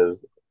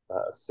 with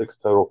 6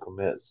 total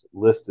commits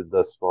listed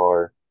thus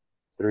far,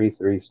 three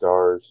 3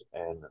 stars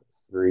and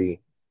three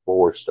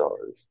 4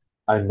 stars.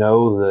 I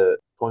know that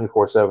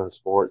 24/7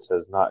 Sports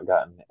has not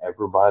gotten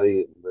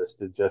everybody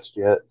listed just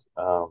yet,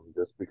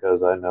 just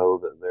because I know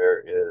that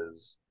there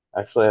is.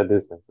 Actually, I do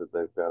think that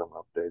they've got them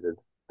updated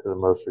to the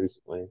most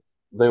recently.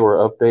 They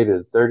were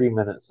updated 30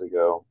 minutes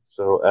ago.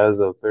 So as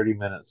of 30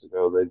 minutes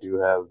ago, they do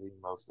have the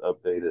most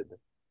updated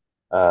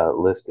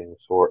listings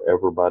for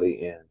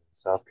everybody in.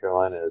 South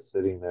Carolina is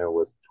sitting there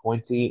with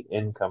 20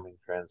 incoming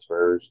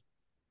transfers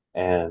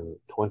and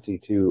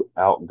 22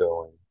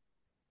 outgoing,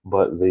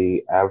 but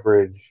the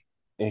average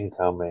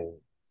incoming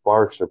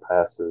far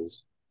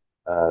surpasses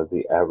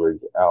the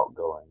average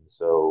outgoing.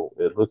 So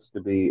it looks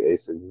to be a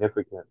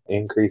significant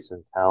increase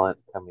in talent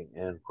coming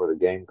in for the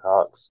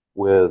Gamecocks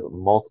with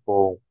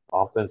multiple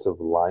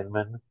offensive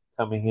linemen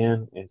coming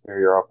in,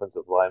 interior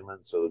offensive linemen.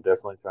 So they're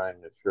definitely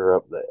trying to shore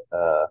up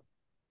the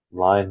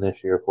line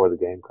this year for the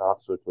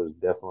Gamecocks, which was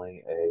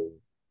definitely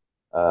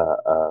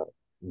a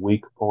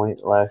weak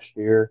point last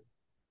year.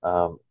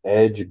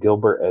 Edge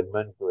Gilbert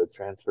Edmond, who had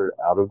transferred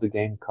out of the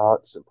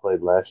Gamecocks and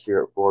played last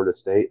year at Florida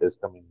State, is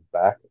coming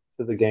back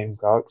to the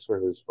Gamecocks for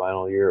his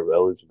final year of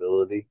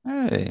eligibility.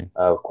 Hey.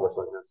 Of course,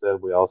 like I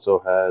said, we also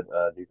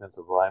had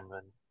defensive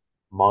lineman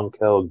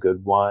Monkel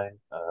Goodwine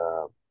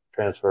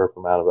transfer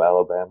from out of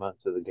Alabama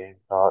to the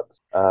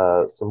Gamecocks.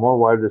 Some more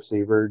wide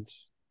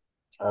receivers,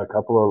 a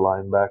couple of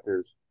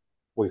linebackers.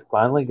 We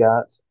finally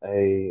got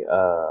a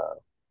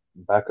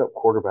backup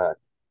quarterback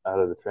out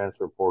of the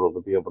transfer portal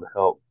to be able to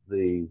help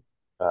the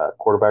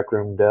quarterback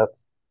room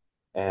depth.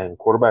 And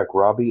quarterback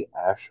Robbie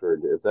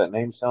Ashford, if that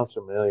name sounds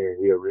familiar,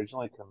 he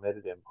originally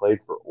committed and played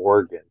for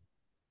Oregon,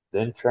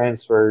 then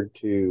transferred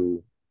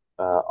to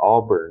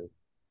Auburn.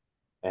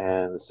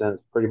 And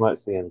since pretty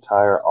much the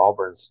entire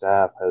Auburn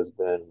staff has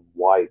been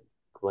wiped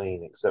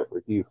clean except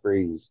for Hugh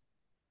Freeze,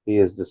 he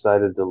has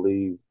decided to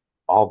leave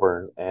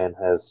Auburn and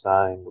has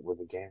signed with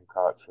the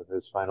Gamecocks for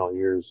his final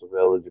years of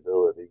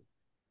eligibility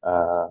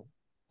uh,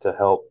 to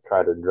help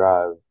try to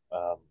drive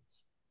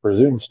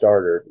presumed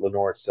starter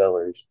Lenore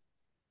Sellers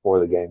for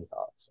the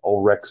Gamecocks.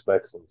 Old Rex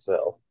Specs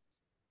himself.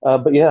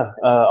 But yeah,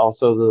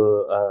 also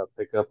the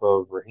pickup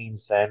of Raheem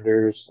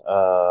Sanders,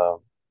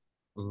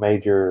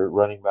 major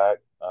running back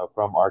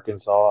from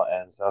Arkansas,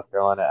 and South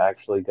Carolina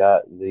actually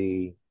got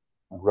the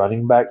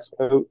running backs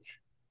coach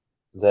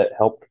that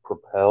helped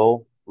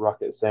propel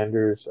Rocket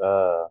Sanders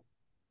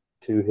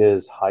to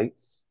his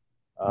heights.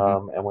 Hmm.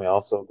 And we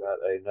also got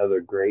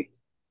another great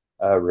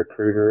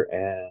recruiter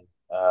and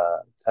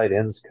tight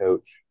ends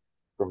coach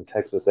from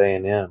Texas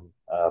A&M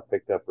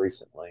picked up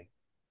recently.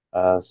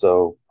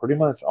 So pretty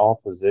much all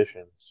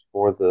positions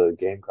for the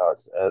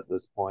Gamecocks at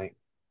this point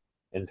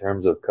in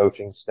terms of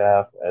coaching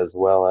staff as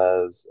well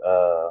as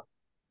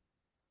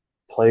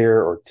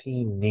player or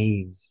team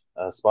needs,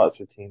 spots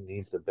or team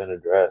needs have been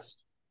addressed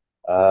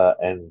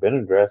and been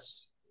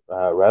addressed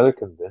rather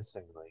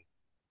convincingly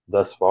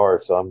thus far.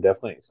 So I'm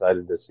definitely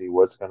excited to see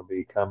what's going to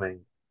be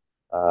coming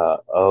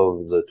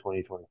of the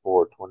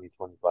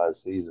 2024-2025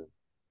 season.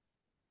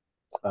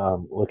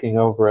 Looking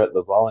over at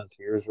the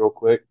Volunteers real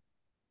quick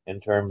in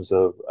terms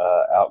of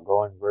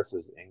outgoing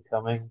versus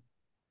incoming.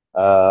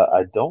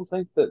 I don't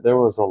think that there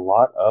was a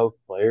lot of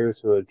players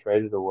who had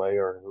traded away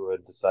or who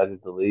had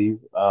decided to leave.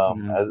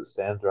 No. As it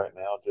stands right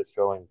now, just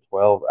showing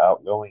 12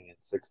 outgoing and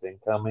 6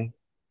 incoming.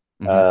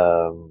 Hmm.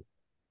 Um,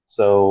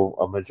 so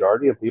a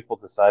majority of people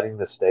deciding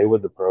to stay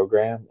with the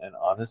program, and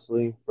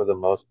honestly, for the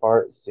most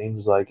part, it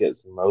seems like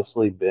it's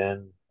mostly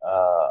been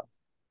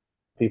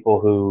people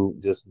who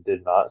just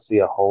did not see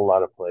a whole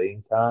lot of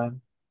playing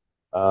time,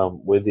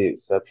 with the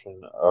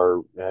exception,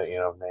 or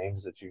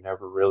names that you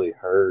never really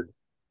heard,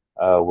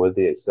 with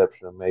the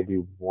exception of maybe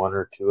one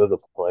or two of the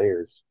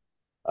players.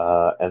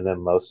 And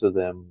then most of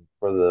them,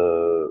 for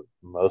the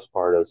most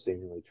part, have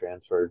seemingly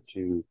transferred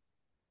to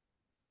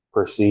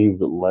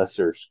perceived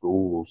lesser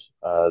schools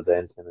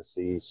than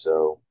Tennessee.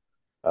 So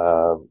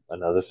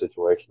another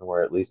situation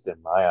where, at least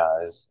in my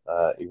eyes,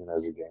 even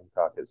as a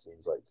Gamecock, it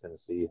seems like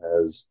Tennessee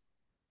has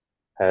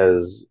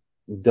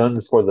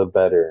done for the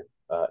better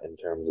in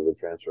terms of the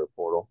transfer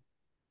portal.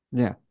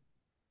 Yeah.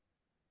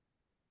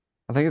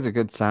 I think it's a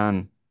good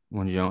sign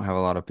when you don't have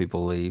a lot of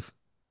people leave.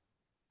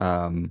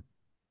 Um,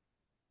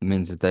 it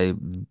means that they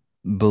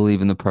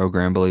believe in the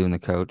program, believe in the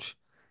coach.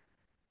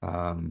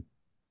 Um,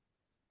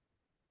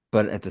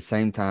 but at the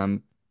same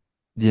time,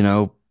 you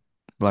know,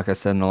 like I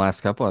said in the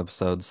last couple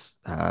episodes,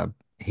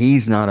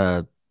 he's not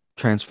a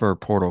transfer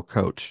portal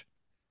coach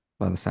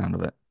by the sound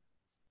of it.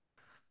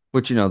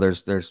 Which,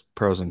 there's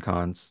pros and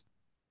cons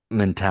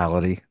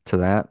mentality to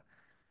that,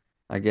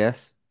 I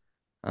guess.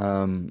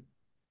 Um,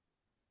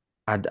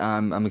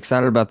 I'm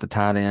excited about the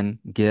tight end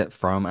get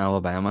from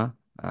Alabama.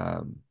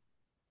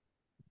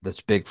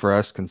 That's big for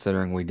us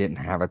considering we didn't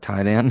have a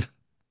tight end.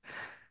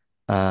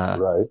 Uh,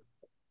 Right.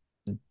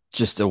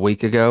 just a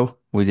week ago,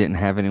 we didn't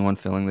have anyone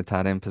filling the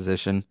tight end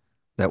position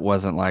that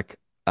wasn't like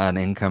an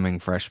incoming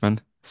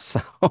freshman.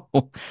 So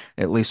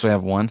at least we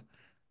have one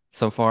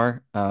so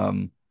far.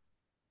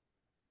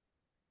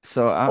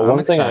 So Well, I'm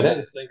one thing I excited.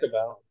 didn't think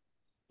about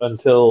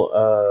until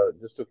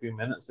just a few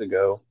minutes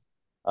ago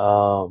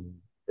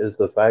is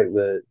the fact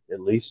that at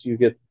least you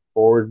get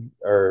forward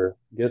or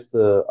get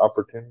the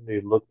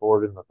opportunity to look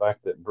forward in the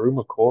fact that Brew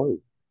McCoy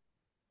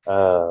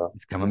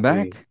He's coming will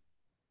be back.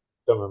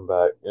 coming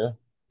back, yeah,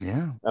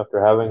 Yeah.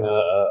 after having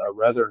a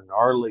rather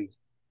gnarly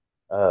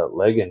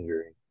leg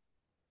injury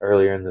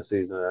earlier in the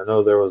season. I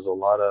know there was a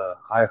lot of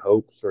high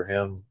hopes for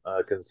him,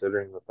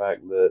 considering the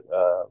fact that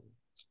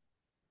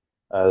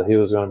he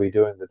was going to be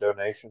doing the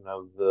donation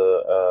of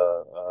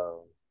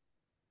the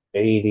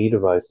AED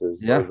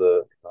devices or Yeah.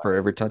 the not For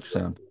every AED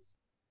touchdown. devices,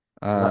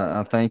 not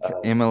I think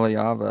uh, Emily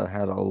Ava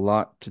had a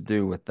lot to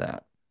do with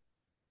that.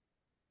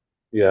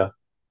 yeah,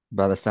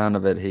 By the sound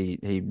of it, he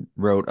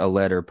wrote a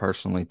letter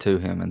personally to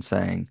him and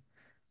saying,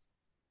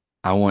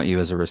 "I want you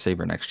as a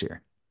receiver next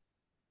year.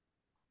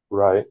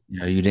 right.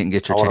 You didn't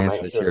get I your want to chance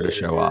make this sure year to that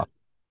show off. you're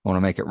I want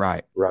to make it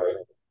right."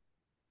 right.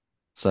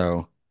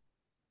 So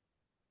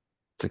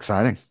it's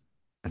exciting.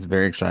 It's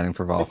very exciting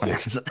for Vol Thank you.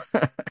 fans.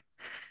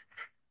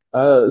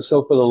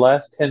 So for the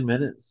last 10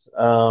 minutes,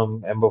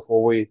 and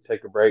before we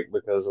take a break,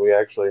 because we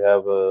actually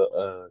have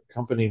a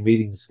company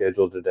meeting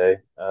scheduled today,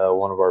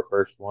 one of our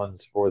first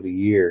ones for the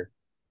year.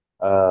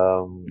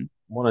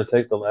 Want to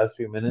take the last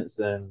few minutes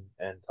and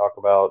talk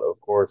about, of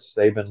course,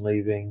 Saban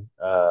leaving.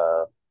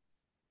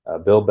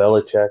 Bill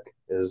Belichick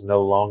is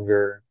no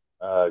longer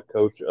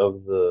coach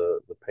of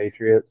the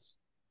Patriots,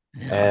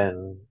 Yeah.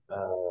 and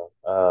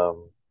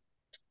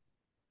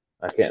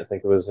I can't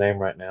think of his name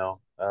right now.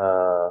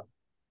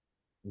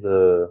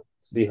 The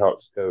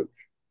Seahawks coach,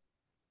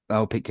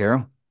 Oh, Pete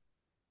Carroll.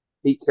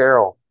 Pete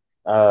Carroll,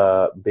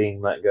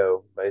 being let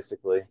go,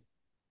 basically.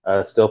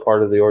 Still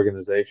part of the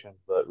organization,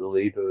 but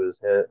relieved of his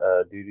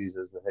duties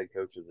as the head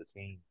coach of the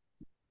team.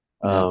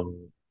 Yeah.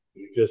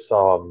 You just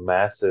saw a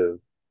massive,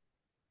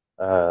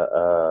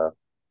 uh,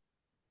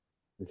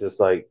 just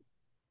like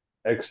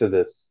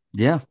exodus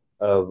Yeah.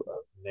 of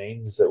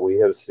names that we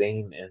have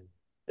seen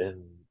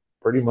in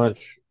pretty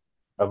much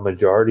a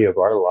majority of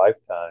our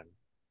lifetime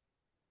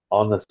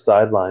on the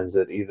sidelines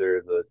at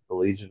either the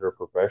collegiate or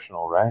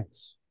professional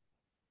ranks.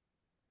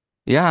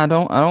 Yeah, I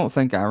don't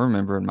think I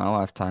remember in my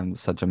lifetime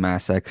such a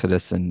mass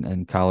exodus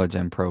in college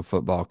and pro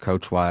football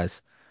coach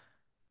wise.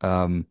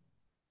 Um,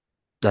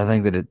 I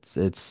think that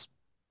it's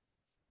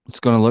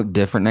going to look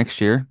different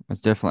next year. It's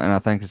definitely, and I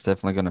think it's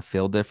definitely going to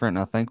feel different.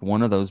 And I think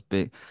one of those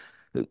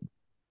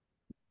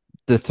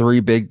the three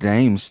big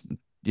names,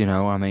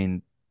 I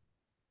mean,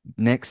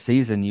 next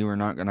season you are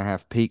not going to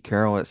have Pete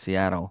Carroll at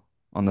Seattle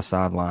on the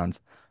sidelines,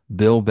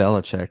 Bill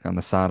Belichick on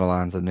the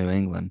sidelines of New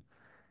England,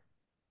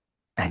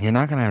 and you're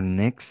not going to have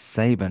Nick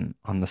Saban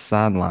on the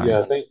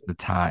Yeah, I sidelines, think the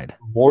Tide.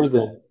 more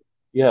than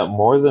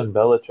more than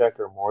Belichick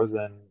or more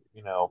than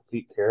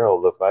Pete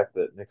Carroll, the fact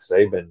that Nick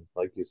Saban,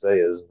 like you say,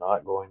 is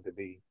not going to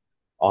be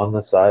on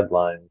the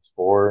sidelines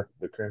for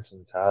the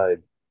Crimson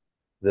Tide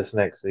this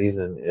next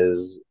season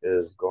is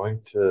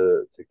going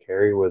to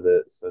carry with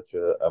it such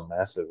a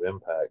massive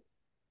impact.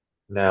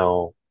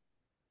 Now,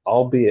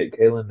 albeit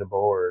Kalen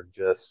DeBoer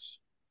just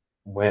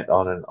went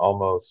on an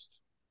almost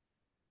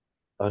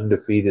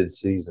undefeated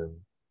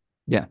season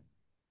Yeah.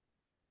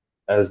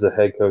 as the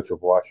head coach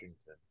of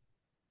Washington,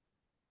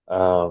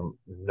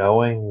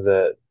 knowing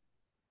that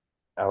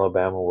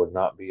Alabama would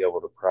not be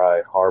able to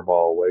pry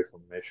Harbaugh away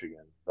from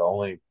Michigan. The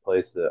only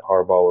place that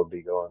Harbaugh would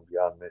be going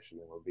beyond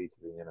Michigan would be to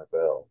the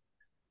NFL.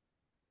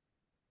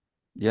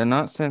 Yeah,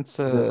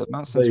 The,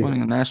 not since they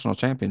winning a national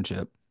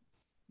championship.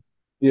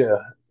 Yeah,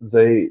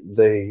 they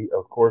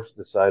of course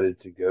decided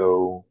to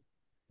go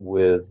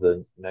with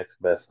the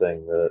next best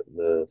thing,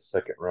 the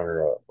second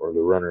runner up or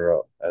the runner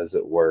up, as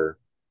it were,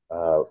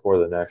 for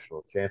the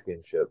national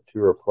championship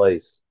to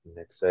replace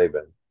Nick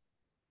Saban.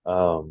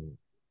 Um,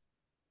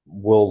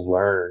 we'll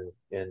learn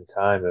in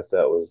time if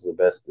that was the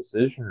best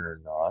decision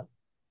or not.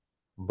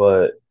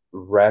 But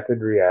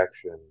rapid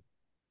reaction,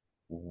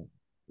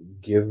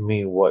 give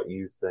me what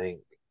you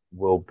think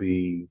will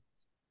be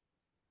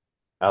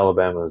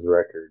Alabama's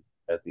record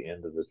at the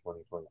end of the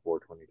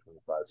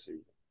 2024-2025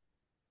 season.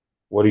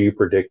 What are you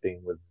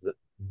predicting with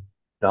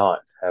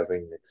not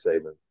having Nick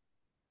Saban?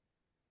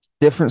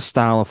 Different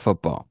style of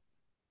football.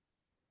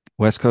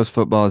 West Coast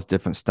football is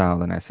different style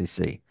than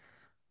SEC.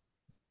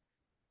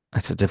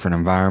 It's a different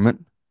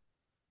environment.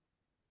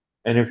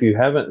 And if you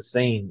haven't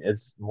seen,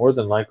 it's more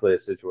than likely a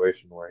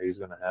situation where he's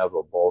going to have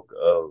a bulk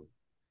of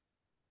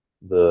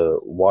the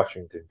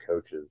Washington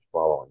coaches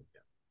following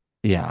him.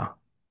 Yeah.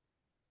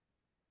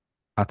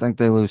 I think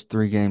they lose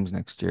 3 games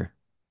next year.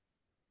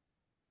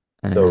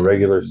 So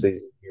regular And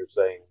season, you're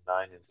saying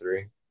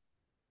 9-3,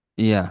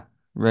 yeah,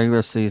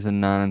 regular season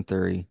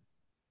 9-3.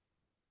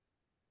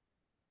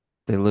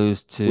 They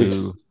lose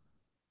which to,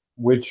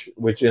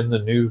 which in the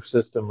new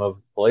system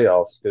of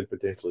playoffs could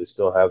potentially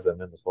still have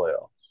them in the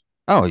playoffs.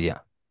 oh yeah.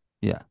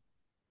 Yeah.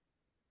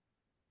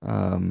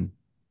 Um,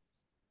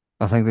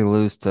 I think they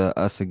lose to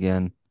us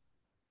again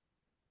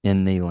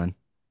in Neyland.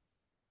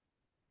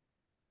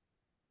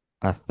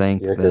 I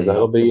think Yeah, because they,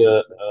 that'll be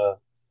a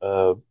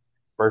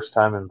first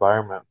time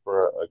environment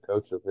for a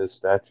coach of his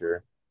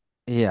stature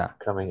yeah,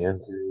 coming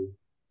into.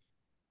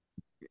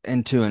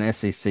 into an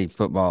SEC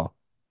football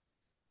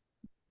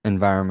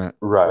environment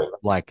Right.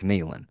 like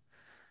Neyland.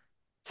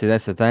 See,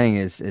 that's the thing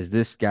is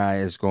this guy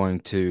is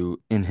going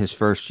to, in his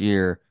first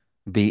year,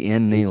 be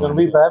in He's going to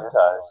Neyland, be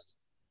baptized.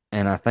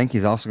 and I think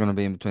he's also going to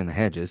be in between the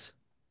hedges.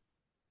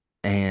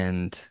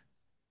 And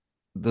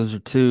those are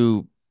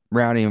two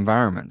rowdy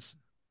environments.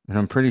 And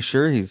I'm pretty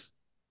sure he's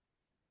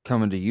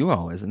coming to you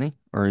all, isn't he?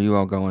 Or are you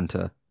all going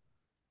to?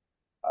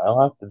 I'll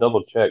have to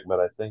double check, but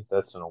I think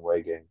that's an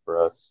away game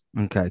for us.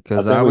 Okay,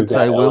 I because I think would we've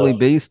say got Willie LSU.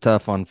 B's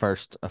tough on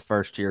a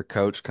first year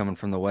coach coming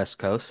from the West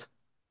Coast.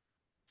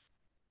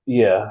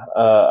 Yeah,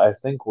 I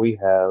think we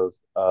have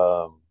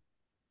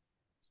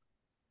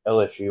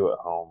LSU at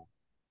home.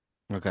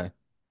 Okay.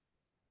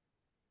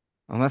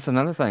 And that's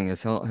another thing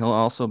is he'll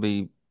also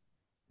be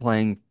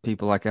playing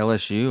people like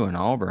LSU and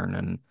Auburn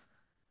and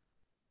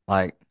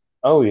like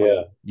Oh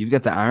yeah, you've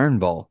got the Iron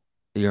Bowl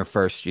your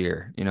first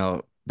year.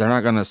 They're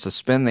not going to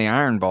suspend the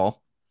Iron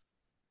Bowl.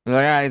 They're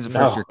like, he's a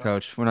first year no,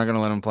 coach. We're not going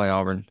to let him play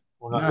Auburn.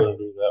 we're not No, going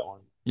to do that one.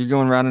 you're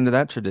going right into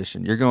that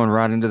tradition. You're going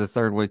right into the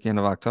third weekend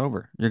of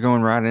October. You're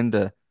going right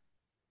into,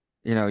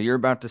 you're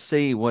about to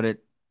see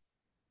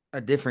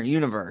a different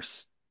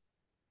universe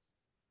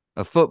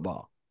of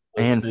football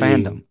Let's and see.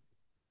 fandom.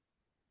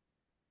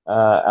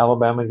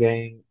 Alabama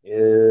game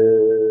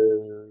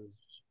is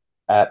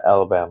at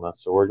Alabama,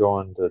 so we're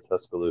going to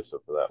Tuscaloosa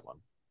for that one.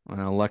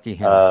 Well, lucky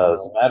him.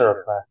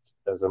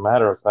 As a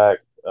matter of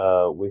fact,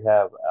 we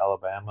have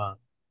Alabama,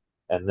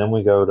 and then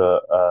we go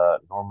to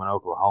Norman,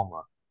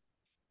 Oklahoma,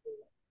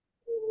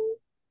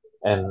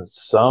 and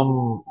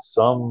some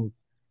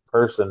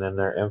person in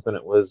their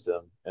infinite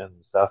wisdom in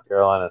South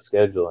Carolina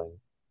scheduling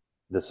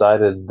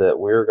decided that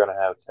we were going to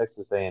have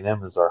Texas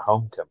A&M as our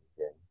homecoming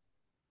game,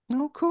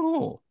 Oh,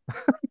 cool.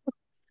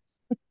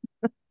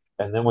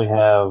 and then we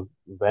have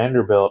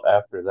Vanderbilt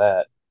after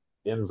that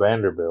in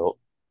Vanderbilt,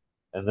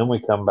 and then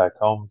we come back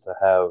home to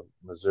have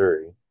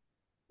Missouri.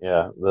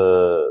 Yeah,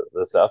 the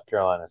South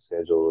Carolina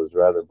schedule is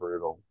rather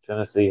brutal.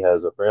 Tennessee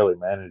has a fairly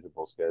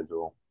manageable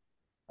schedule.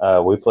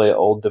 We play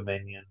Old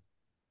Dominion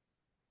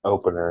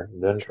opener,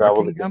 then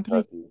travel to Trucking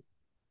company? Kentucky,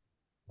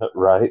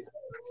 right?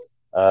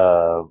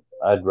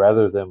 I'd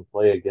rather them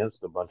play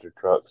against a bunch of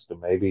trucks to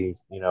maybe,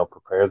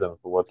 prepare them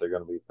for what they're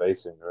going to be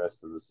facing the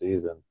rest of the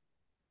season.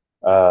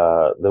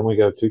 Then we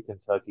go to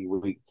Kentucky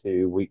week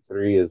 2. Week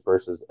 3 is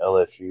versus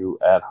LSU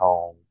at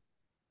home.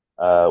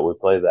 We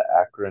play the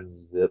Akron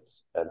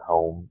Zips at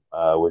home,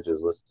 which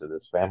is listed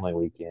as family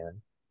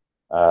weekend.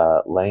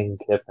 Lane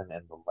Kiffin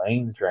and the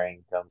Lane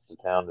Train comes to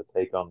town to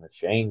take on the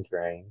Shane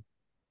Train,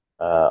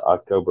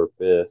 October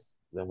 5th.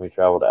 Then we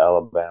travel to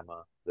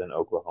Alabama, then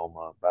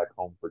Oklahoma, back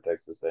home for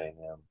Texas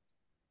A&M,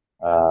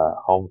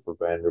 home for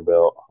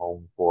Vanderbilt,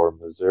 home for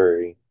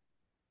Missouri,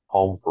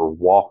 home for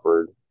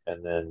Wofford,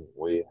 and then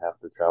we have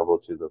to travel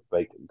to the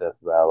fake Death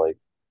Valley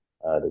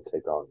to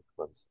take on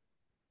Clemson.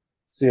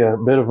 So yeah, a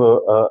bit of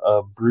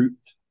a brute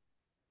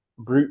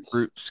Brute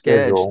sketch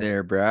schedule.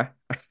 there, bruh.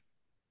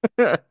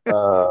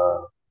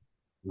 Uh,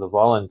 the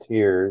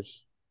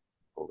Volunteers.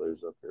 Pull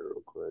those up here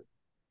real quick.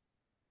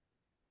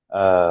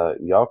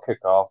 Y'all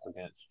kick off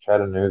against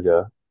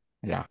Chattanooga,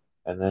 Yeah,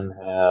 and then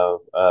have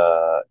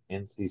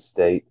NC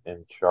State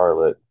and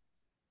Charlotte,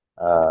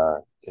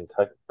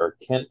 Kentucky or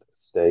Kent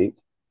State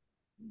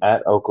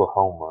at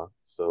Oklahoma.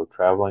 So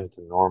traveling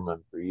to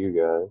Norman for you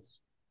guys.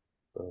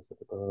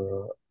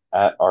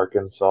 At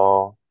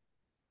Arkansas,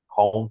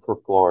 home for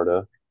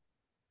Florida,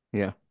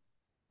 yeah,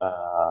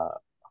 uh,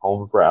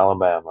 home for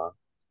Alabama,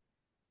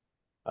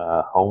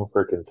 home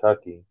for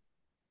Kentucky,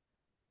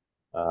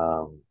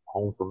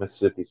 home for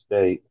Mississippi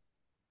State.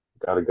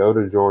 Got to go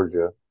to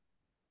Georgia.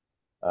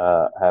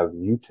 Have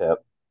UTEP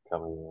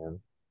coming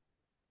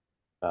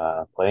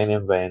in, playing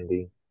in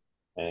Vandy,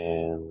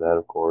 and that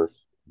of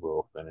course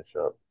will finish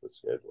up the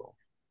schedule.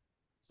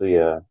 So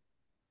yeah,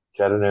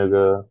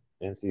 Chattanooga,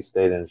 NC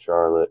State, and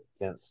Charlotte,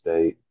 Kent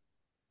State.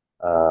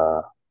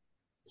 Uh,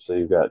 so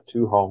you've got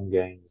two home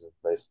games and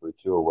basically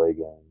two away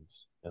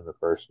games in the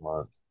first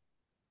month.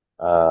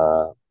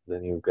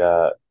 Then you've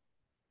got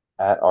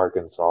at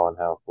Arkansas and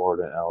have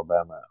Florida and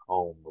Alabama at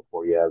home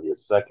before you have your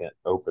second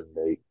open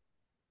date.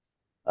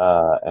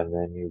 And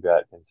then you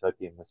got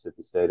Kentucky and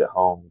Mississippi State at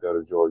home, go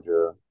to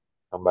Georgia,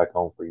 come back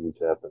home for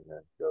UTEP, and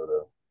then go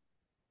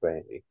to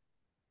Vandy.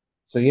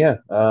 So yeah,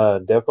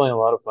 definitely a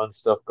lot of fun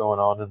stuff going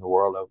on in the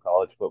world of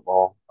college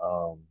football,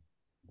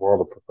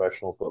 world of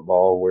professional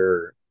football.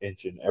 We're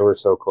inching ever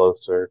so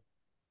closer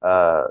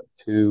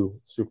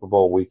to Super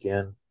Bowl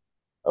weekend.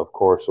 Of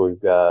course, we've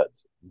got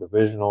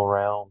divisional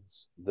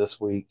rounds this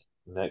week.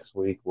 Next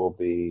week will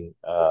be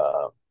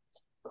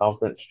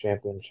conference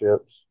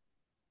championships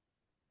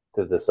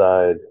to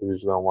decide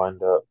who's going to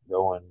wind up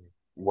going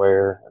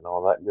where and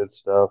all that good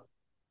stuff.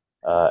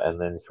 And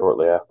then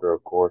shortly after,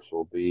 of course,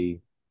 will be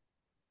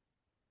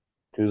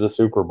to the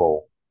Super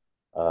Bowl,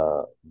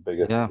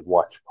 biggest yeah.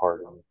 watch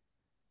party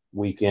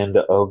weekend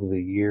of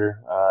the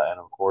year. And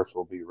of course,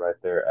 we'll be right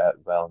there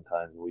at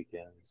Valentine's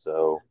weekend.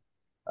 So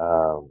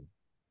um,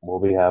 we'll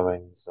be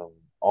having some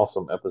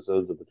awesome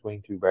episodes of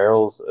Between Two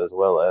Barrels, as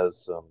well as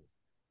some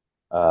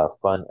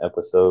fun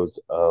episodes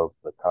of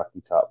the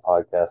Cocky Top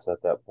podcast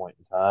at that point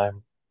in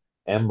time.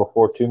 And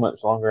before too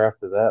much longer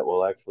after that,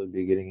 we'll actually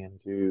be getting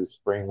into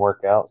spring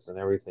workouts and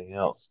everything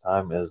else.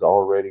 Time is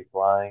already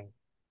flying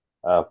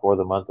for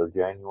the month of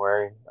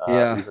January,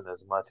 Yeah, even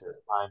as much as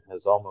time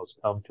has almost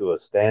come to a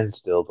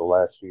standstill the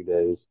last few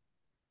days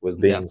with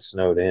yeah, being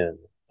snowed in.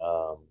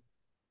 Um,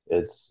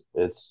 it's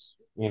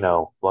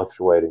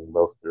fluctuating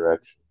both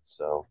directions.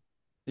 So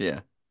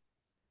yeah.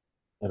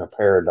 in a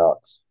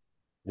paradox,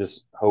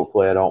 just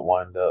hopefully I don't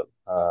wind up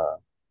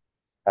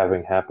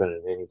having happen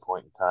at any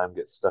point in time,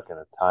 get stuck in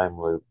a time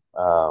loop.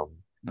 Oh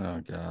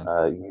God.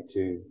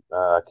 YouTube,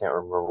 I can't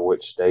remember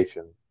which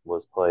station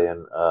was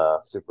playing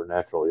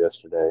Supernatural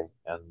yesterday,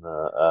 and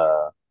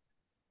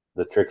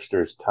the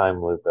Trickster's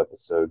time loop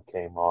episode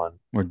came on.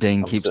 Where Dane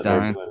I'm keeps sitting there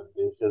dying. doing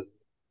dishes.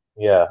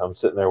 Yeah, I'm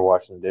sitting there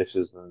washing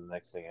dishes, and the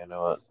next thing I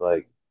know, it's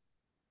like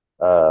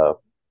uh,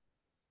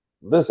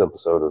 this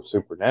episode of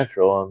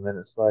Supernatural, and then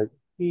it's like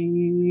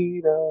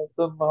heat of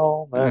the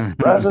moment,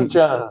 rise and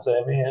shine,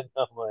 Sammy, and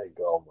I'm like,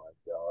 oh my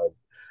god.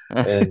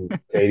 And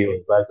Katie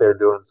was back there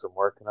doing some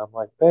work, and I'm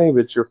like, babe,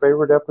 it's your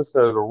favorite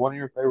episode or one of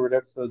your favorite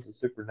episodes of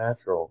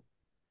Supernatural.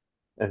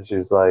 And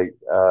she's like,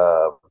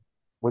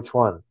 which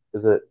one?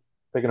 Is it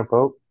Picking a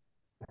Poke?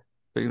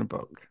 Speaking of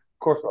book, Of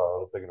course not, I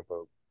was Picking a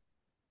Poke.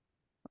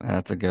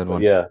 that's a good But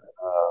one. yeah,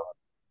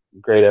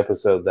 great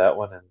episode, that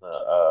one, and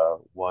the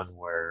one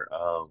where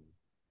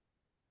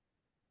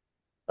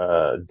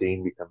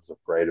Dean becomes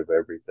afraid of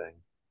everything.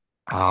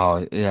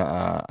 Oh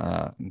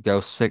yeah,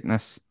 Ghost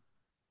Sickness.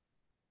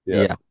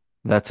 Yeah, Yeah,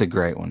 that's a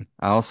great one.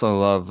 I also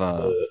love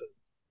the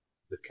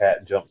the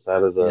cat jumps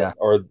out of yeah.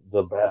 or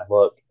the bad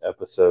luck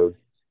episode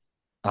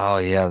Oh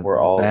yeah, where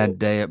The all Bad the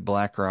Day at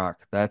Black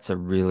Rock. That's a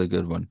really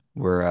good one.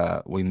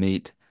 Where we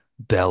meet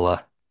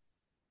Bella.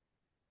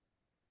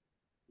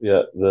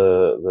 yeah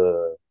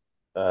the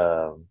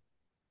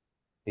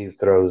he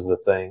throws the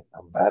thing,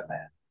 I'm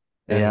Batman,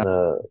 and Yeah,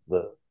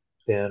 the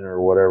pin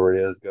or whatever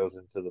it is goes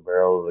into the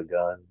barrel of the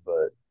gun,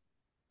 but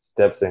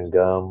steps in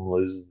gum,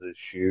 loses his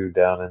shoe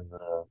down in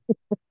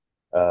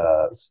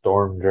the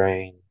storm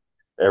drain,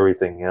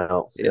 everything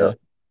else. yeah. Yep.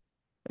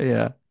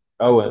 Yeah.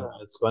 Oh, and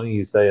it's funny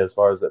you say as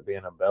far as it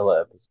being a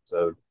Bella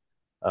episode,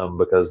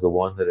 because the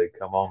one that had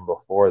come on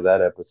before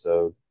that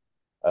episode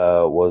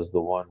was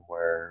the one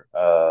where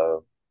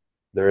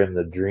they're in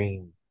the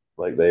dream,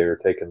 like they are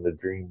taking the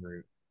dream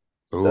route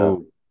stuff,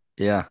 Ooh.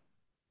 Yeah.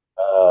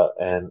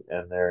 and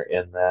they're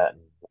in that,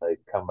 and they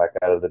come back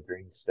out of the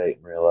dream state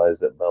and realize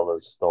that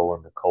Bella's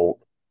stolen the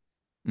Colt.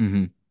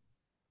 Hmm.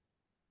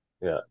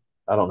 Yeah,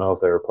 I don't know if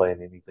they were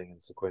playing anything in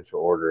sequential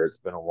order. It's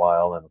been a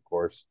while, and of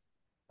course,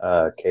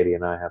 Katie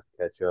and I have to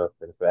catch up.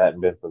 And if it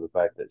hadn't been for the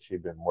fact that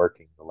she'd been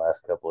working the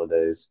last couple of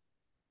days,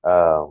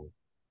 um,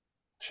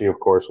 she of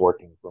course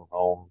working from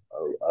home,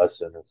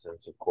 us in a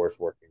sense, of course,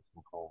 working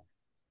from home.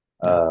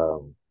 Yeah.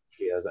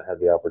 She hasn't had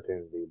the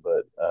opportunity,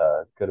 but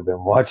could have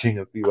been watching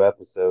a few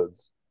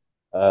episodes,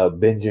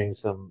 binging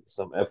some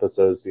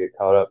episodes to get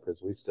caught up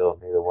because we still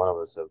neither one of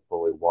us have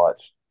fully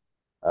watched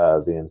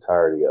the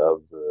entirety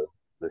of the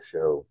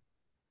show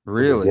to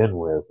Really? begin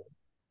with.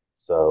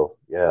 So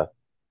yeah,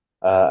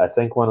 I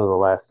think one of the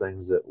last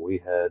things that we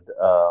had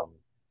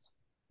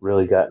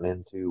really gotten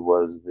into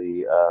was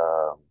the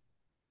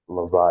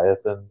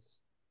Leviathans,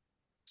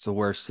 It's the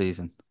worst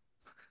season.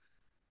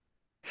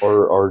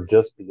 or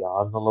just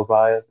beyond the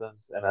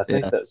Leviathans, and I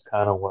think Yeah. that's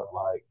kind of what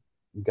like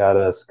got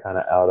us kind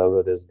of out of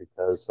it is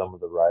because some of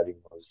the writing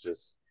was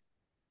just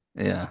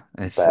Yeah.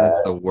 It's the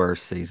bad.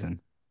 worst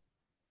season.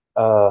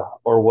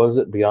 Or was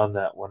it beyond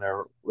that?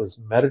 Whenever was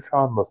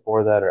Metatron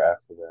before that or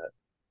after that?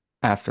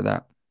 After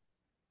that.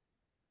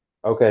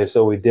 Okay,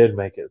 so we did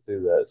make it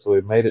through that. So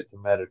we made it to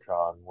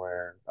Metatron,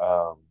 where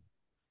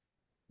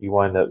you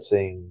wind up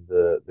seeing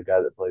the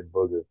guy that played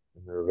Booger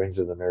in the Revenge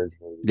of the Nerds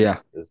movies Yeah.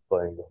 is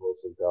playing the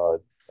voice of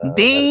God,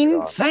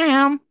 Dean, Metatron.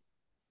 Sam,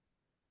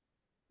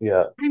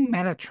 Yeah. I'm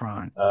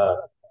Metatron.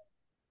 Uh,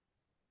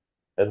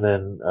 and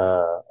then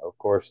of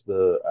course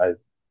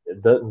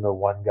it doesn't the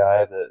one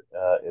guy that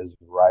is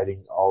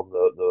writing all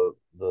the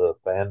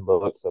fan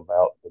books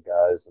about the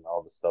guys and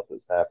all the stuff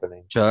that's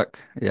happening. Chuck.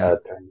 Yeah.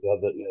 Turns out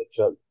that yeah,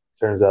 Chuck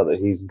turns out that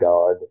he's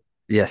God.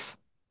 Yes.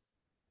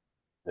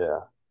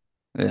 Yeah,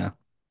 Yeah.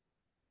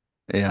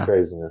 Yeah.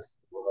 craziness.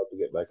 We'll have to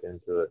get back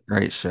into it.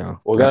 Great show.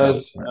 Well, Gotta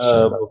guys, watch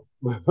that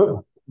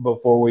show.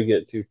 before we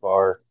get too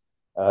far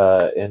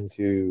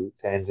into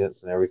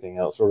tangents and everything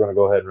else, we're going to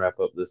go ahead and wrap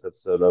up this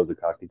episode of the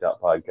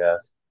CockyTop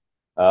podcast.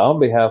 On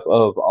behalf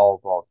of all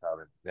of Paul Town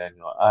and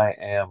Daniel, I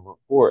am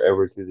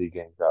forever to the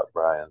GameStop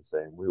Brian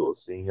saying we will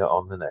see you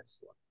on the next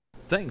one.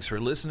 Thanks for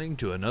listening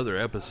to another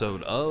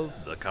episode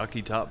of the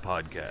Cocky Top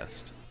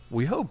Podcast.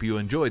 We hope you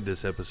enjoyed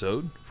this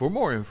episode. For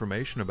more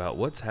information about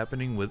what's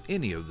happening with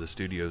any of the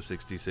Studio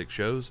 66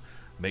 shows,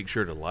 make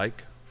sure to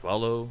like,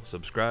 follow,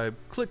 subscribe,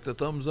 click the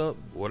thumbs up,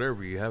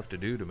 whatever you have to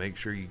do to make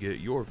sure you get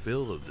your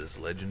fill of this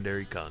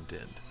legendary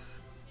content.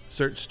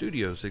 Search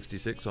Studio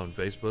 66 on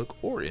Facebook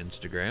or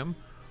Instagram,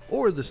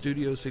 or the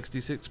Studio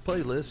 66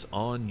 playlist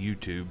on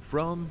YouTube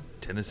from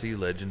Tennessee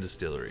Legend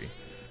Distillery.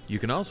 You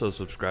can also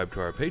subscribe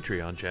to our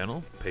Patreon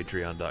channel,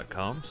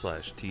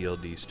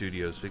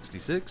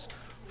 patreon.com/TLDstudio66,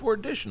 for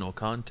additional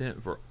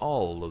content for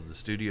all of the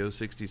Studio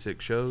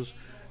 66 shows,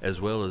 as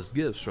well as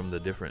gifts from the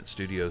different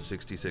Studio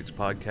 66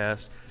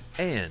 podcasts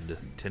and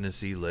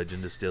Tennessee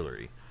Legend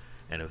Distillery.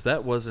 And if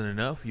that wasn't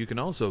enough, you can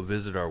also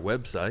visit our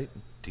website,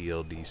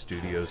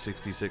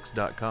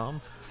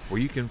 tldstudio66.com,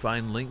 where you can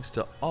find links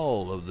to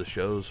all of the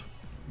shows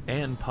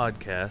and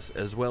podcasts,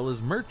 as well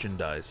as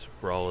merchandise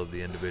for all of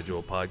the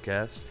individual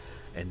podcasts.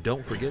 And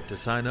don't forget to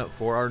sign up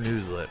for our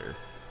newsletter.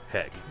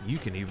 Heck, you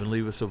can even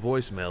leave us a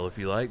voicemail if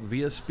you like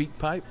via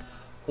SpeakPipe,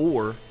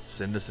 or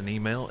send us an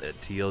email at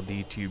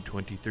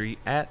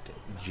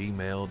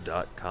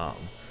tldtube23@gmail.com.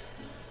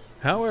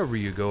 However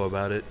you go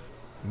about it,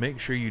 make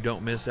sure you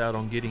don't miss out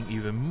on getting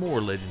even more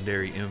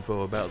legendary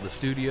info about the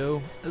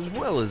studio, as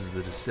well as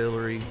the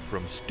distillery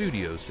from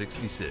Studio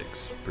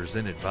 66,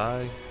 presented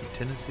by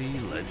Tennessee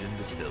Legend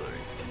Distillery.